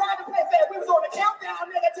 I tried to play fair. We was on the countdown,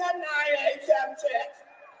 nigga. 10, 9, 8, 7, 6.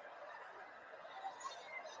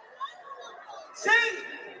 See,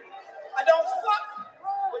 I don't fuck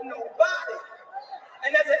with nobody.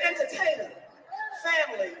 And as an entertainer,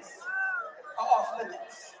 families are off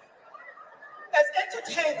limits. As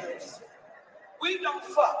entertainers, we don't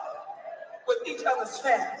fuck with each other's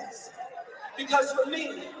families. Because for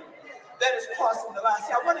me, that is crossing the line.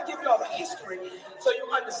 See, I want to give you all the history so you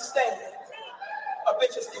understand a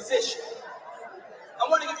bitch's position. I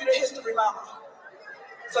want to give you the history, mama,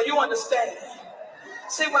 so you understand.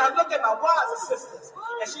 See, when I look at my wives and sisters,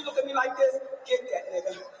 and she look at me like this, get that,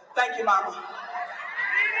 nigga. Thank you, mama.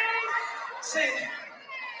 See,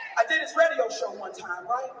 I did this radio show one time,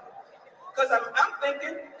 right? Because I'm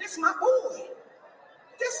thinking, this is my boy.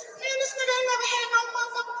 This nigga ain't never had no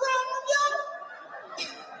motherfucking problem, yo.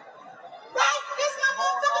 Right? This my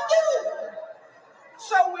motherfucking dude.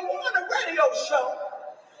 So we on a radio show,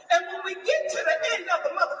 and when we get to the end of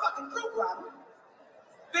the motherfucking program,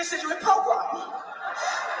 this is your program.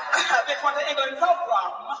 Bitch want the England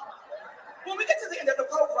program. When we get to the end of the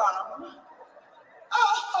program,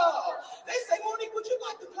 they say, Monique, would you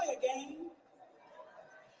like to play a game?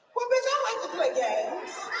 Well, bitch, I like to play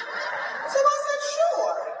games. So I said,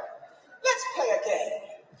 sure. Let's play a game.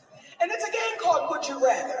 And it's a game called Would You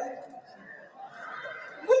Rather.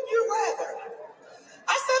 Would you rather?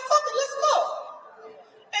 I said, fuck it, let's go.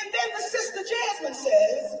 And then the sister Jasmine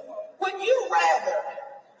says, would you rather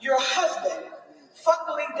your husband fuck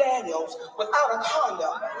Lee Daniels without a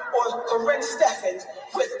condom or Corinne Steffens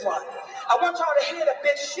with one? I want y'all to hear the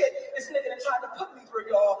bitch shit this nigga that tried to put me through,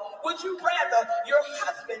 y'all. Would you rather your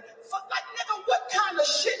husband fuck, like, nigga, what kind of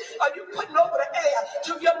shit are you putting over the air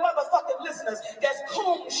to your motherfucking listeners? That's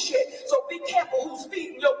coon shit. So be careful who's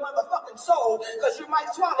feeding your motherfucking soul, because you might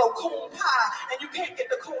swallow coon pie and you can't get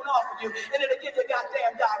the coon off of you, and it'll give you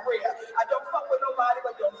goddamn diarrhea. I don't fuck with nobody,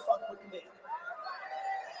 but don't fuck with me.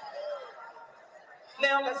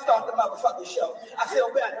 Now let's start the motherfucking show. I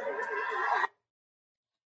feel better.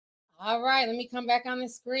 All right, let me come back on the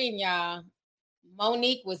screen, y'all.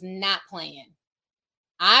 Monique was not playing.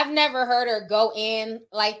 I've never heard her go in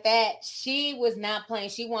like that. She was not playing.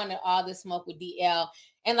 She wanted all the smoke with DL.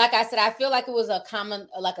 And like I said, I feel like it was a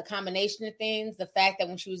combination of things. The fact that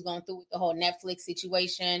when she was going through with the whole Netflix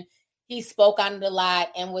situation, he spoke on it a lot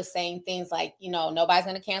and was saying things like, you know, nobody's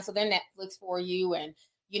going to cancel their Netflix for you. And,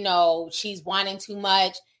 you know, she's wanting too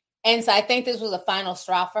much. And so I think this was a final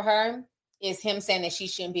straw for her, is him saying that she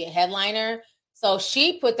shouldn't be a headliner. So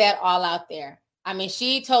she put that all out there. I mean,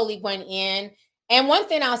 she totally went in. And one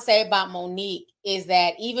thing I'll say about Monique is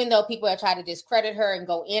that even though people have tried to discredit her and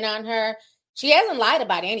go in on her, she hasn't lied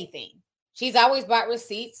about anything. She's always brought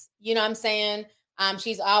receipts. You know what I'm saying?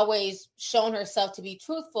 She's always shown herself to be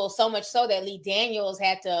truthful, so much so that Lee Daniels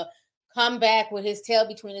had to come back with his tail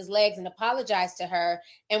between his legs and apologize to her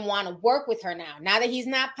and want to work with her now. Now that he's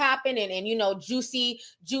not popping and you know, Juicy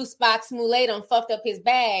Juice Box Moulet done fucked up his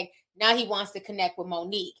bag, now he wants to connect with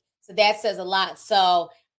Monique. So that says a lot. So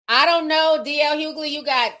I don't know, DL Hughley, you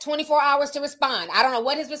got 24 hours to respond. I don't know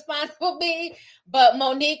what his response will be, but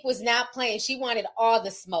Monique was not playing. She wanted all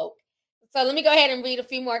the smoke. So let me go ahead and read a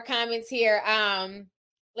few more comments here.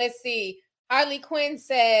 Let's see. Harley Quinn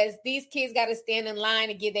says, these kids got to stand in line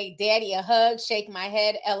and give their daddy a hug. Shake my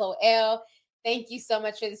head, LOL. Thank you so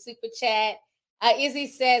much for the super chat. Izzy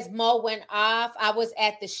says, Mo went off. I was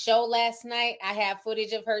at the show last night. I have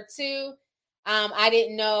footage of her too. I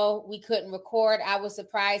didn't know we couldn't record. I was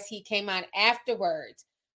surprised he came on afterwards.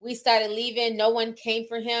 We started leaving. No one came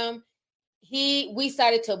for him. We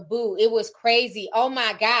started to boo. It was crazy. Oh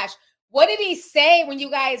my gosh. What did he say when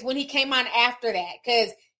he came on after that? Because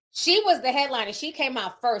she was the headliner. She came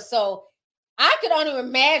out first. So I could only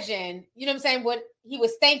imagine, you know what I'm saying, what he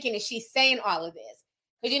was thinking as she's saying all of this.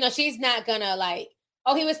 Because, you know, she's not going to like,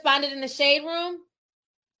 oh, he responded in the shade room?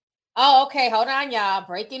 Oh, okay. Hold on, y'all.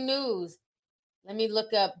 Breaking news. Let me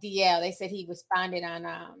look up DL. They said he responded on,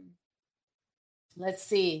 let's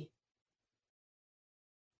see.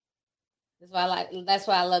 That's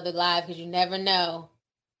why I love the live, because you never know.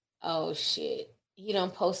 Oh, shit. He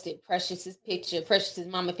done posted Precious's picture, Precious's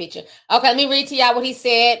mama picture. Okay, let me read to y'all what he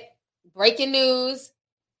said. Breaking news.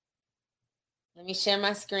 Let me share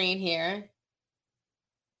my screen here.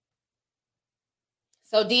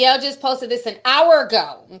 So DL just posted this an hour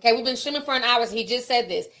ago. Okay, we've been streaming for an hour, so he just said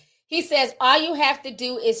this. He says, all you have to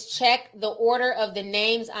do is check the order of the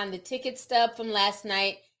names on the ticket stub from last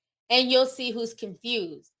night, and you'll see who's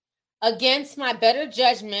confused. Against my better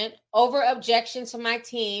judgment, over objections from my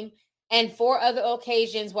team, and 4 other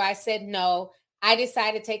occasions where I said no, I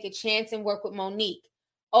decided to take a chance and work with Monique.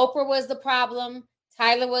 Oprah was the problem.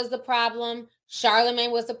 Tyler was the problem.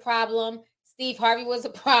 Charlamagne was the problem. Steve Harvey was the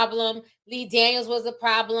problem. Lee Daniels was the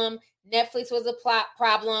problem. Netflix was the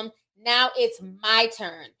problem. Now it's my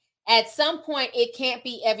turn. At some point, it can't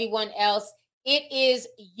be everyone else. It is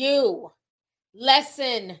you.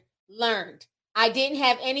 Lesson learned. I didn't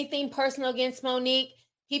have anything personal against Monique.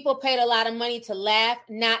 People paid a lot of money to laugh,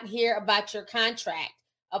 not hear about your contract.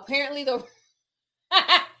 Apparently, the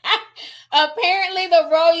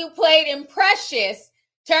role you played in Precious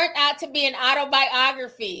turned out to be an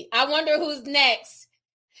autobiography. I wonder who's next.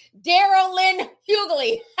 Daryl Lynn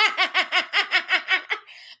Hughley.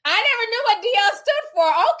 I never knew what DL stood for.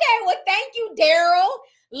 Okay, well, thank you, Daryl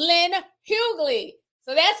Lynn Hughley.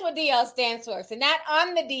 So that's what DL stands for. So not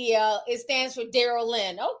on the DL, it stands for Daryl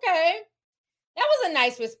Lynn. Okay. That was a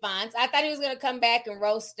nice response. I thought he was going to come back and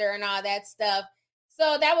roast her and all that stuff.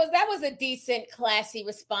 So that was a decent, classy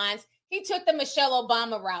response. He took the Michelle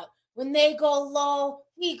Obama route. When they go low,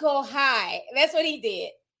 we go high. That's what he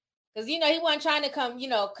did. Because, you know, he wasn't trying to come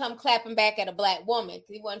clapping back at a black woman.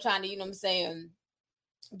 He wasn't trying to, you know what I'm saying,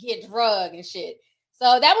 get drugged and shit.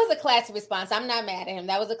 So that was a classy response. I'm not mad at him.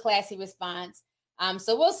 That was a classy response.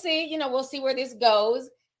 So we'll see, we'll see where this goes.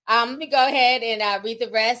 Let me go ahead and read the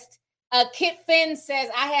rest. Kit Finn says,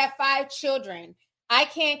 I have 5 children. I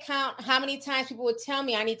can't count how many times people would tell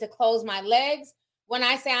me I need to close my legs. When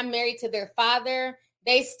I say I'm married to their father,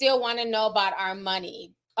 they still want to know about our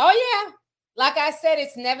money. Oh, yeah. Like I said,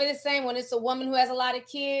 it's never the same when it's a woman who has a lot of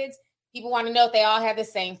kids. People want to know if they all have the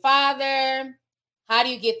same father. How do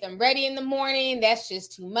you get them ready in the morning? That's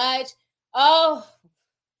just too much. Oh,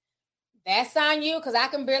 That's on you, because I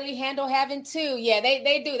can barely handle having 2. Yeah,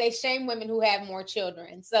 they do. They shame women who have more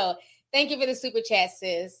children. So thank you for the super chat,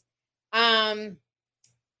 sis. Tart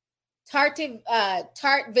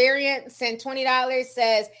Variant sent $20,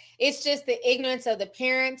 says, it's just the ignorance of the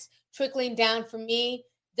parents trickling down for me.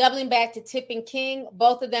 Doubling back to Tip and King,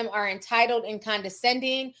 both of them are entitled and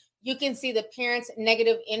condescending. You can see the parents'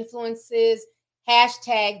 negative influences.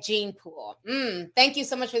 Hashtag gene pool. Thank you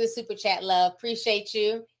so much for the super chat, love. Appreciate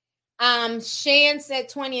you. Shan said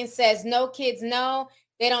 20 and says, no kids know.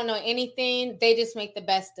 They don't know anything. They just make the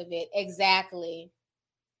best of it. Exactly.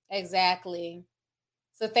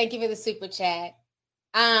 So thank you for the super chat.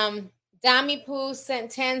 Dami Poo sent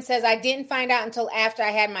 10, says, I didn't find out until after I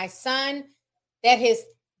had my son that his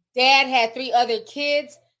dad had 3 other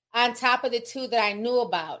kids on top of the 2 that I knew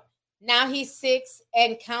about. Now he's 6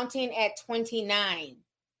 and counting at 29.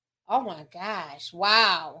 Oh my gosh.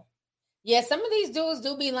 Wow. Yeah, some of these dudes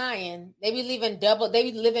do be lying. They be living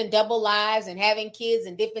double lives and having kids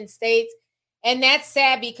in different states. And that's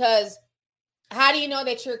sad, because how do you know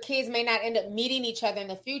that your kids may not end up meeting each other in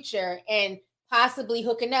the future and possibly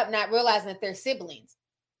hooking up, not realizing that they're siblings?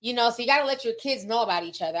 You know, so you got to let your kids know about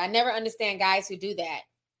each other. I never understand guys who do that.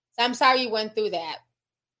 So I'm sorry you went through that.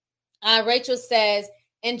 Rachel says,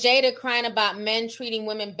 and Jada crying about men treating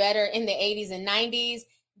women better in the 80s and 90s.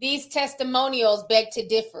 These testimonials beg to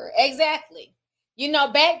differ. Exactly. You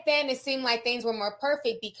know, back then it seemed like things were more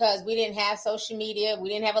perfect because we didn't have social media. We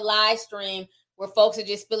didn't have a live stream where folks are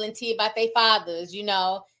just spilling tea about their fathers, you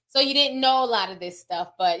know. So you didn't know a lot of this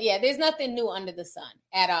stuff. But yeah, there's nothing new under the sun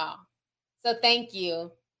at all. So thank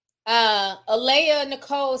you. Alea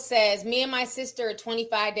Nicole says, me and my sister are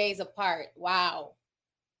 25 days apart. Wow.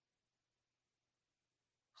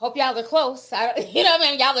 Hope y'all are close. You know what I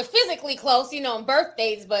mean? Y'all are physically close, you know, on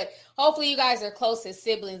birthdays, but hopefully you guys are close as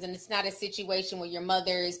siblings and it's not a situation where your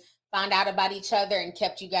mothers found out about each other and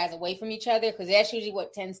kept you guys away from each other, because that's usually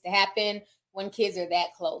what tends to happen when kids are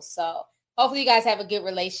that close. So hopefully you guys have a good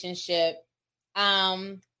relationship.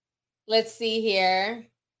 Let's see here.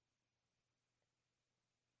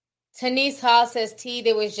 Tanise Hall says, T,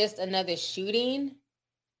 there was just another shooting.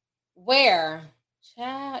 Where?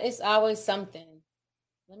 Child, it's always something.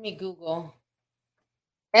 Let me Google.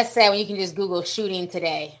 That's sad when you can just Google shooting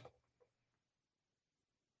today.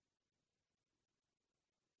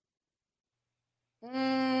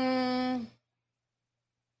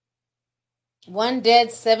 One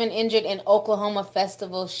dead, 7 injured in Oklahoma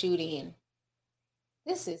festival shooting.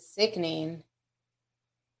 This is sickening.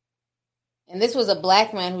 And this was a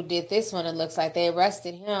black man who did this one, it looks like. They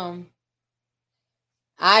arrested him.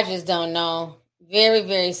 I just don't know. Very,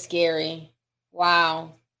 very scary.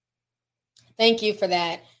 Wow. Thank you for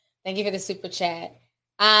that. Thank you for the super chat.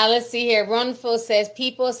 Let's see here. Runful says,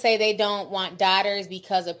 people say they don't want daughters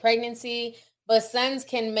because of pregnancy, but sons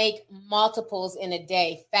can make multiples in a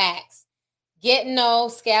day. Facts. Get no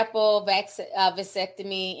scalpel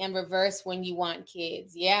vasectomy and reverse when you want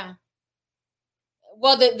kids. Yeah.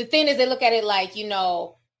 Well, the thing is, they look at it like, you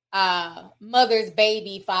know, mother's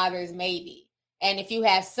baby, father's maybe. And if you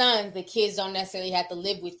have sons, the kids don't necessarily have to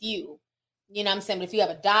live with you. You know what I'm saying? But if you have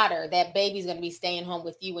a daughter, that baby's going to be staying home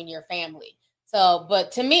with you and your family. So,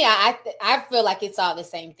 but to me, I feel like it's all the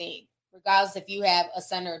same thing. Regardless if you have a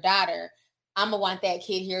son or a daughter, I'm going to want that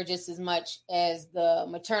kid here just as much as the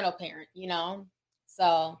maternal parent, you know?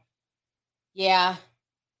 So, yeah.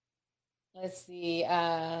 Let's see.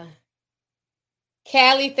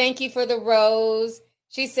 Callie, thank you for the rose.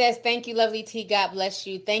 She says, thank you, lovely T. God bless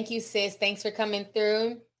you. Thank you, sis. Thanks for coming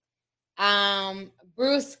through.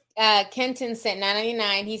 Bruce Kenton sent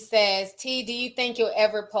 $9.99. He says, T, do you think you'll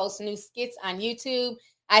ever post new skits on YouTube?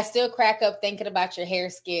 I still crack up thinking about your hair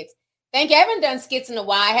skits. Thank you. I haven't done skits in a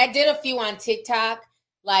while. I did a few on TikTok,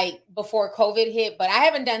 like before COVID hit, but I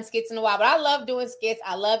haven't done skits in a while. But I love doing skits.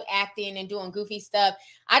 I love acting and doing goofy stuff.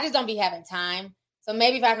 I just don't be having time. So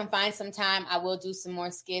maybe if I can find some time, I will do some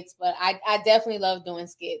more skits. But I definitely love doing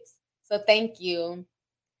skits. So thank you.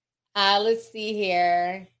 Let's see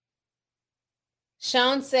here.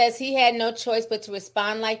 Sean says he had no choice but to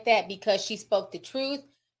respond like that because she spoke the truth.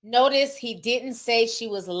 Notice he didn't say she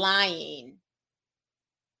was lying.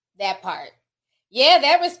 That part. Yeah,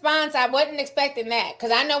 that response, I wasn't expecting that.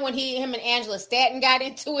 Because I know when him and Angela Stanton got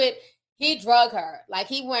into it, he drug her. Like,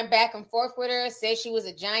 he went back and forth with her, said she was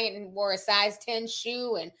a giant and wore a size 10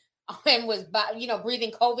 shoe and was, you know,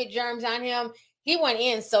 breathing COVID germs on him. He went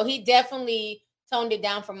in. So he definitely toned it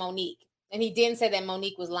down for Monique. And he didn't say that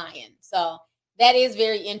Monique was lying. So that is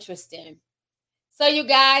very interesting. So you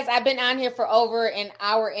guys, I've been on here for over an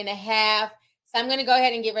hour and a half. So I'm going to go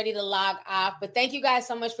ahead and get ready to log off. But thank you guys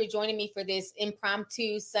so much for joining me for this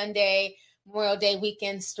impromptu Sunday Memorial Day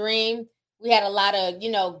weekend stream. We had a lot of,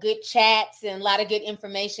 good chats and a lot of good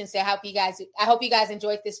information. So I hope you guys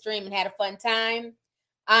enjoyed this stream and had a fun time.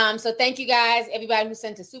 So thank you guys, everybody who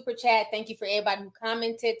sent a super chat. Thank you for everybody who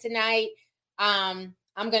commented tonight. I'm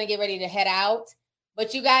going to get ready to head out.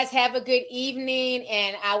 But you guys have a good evening,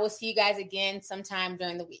 and I will see you guys again sometime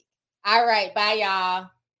during the week. All right. Bye, y'all.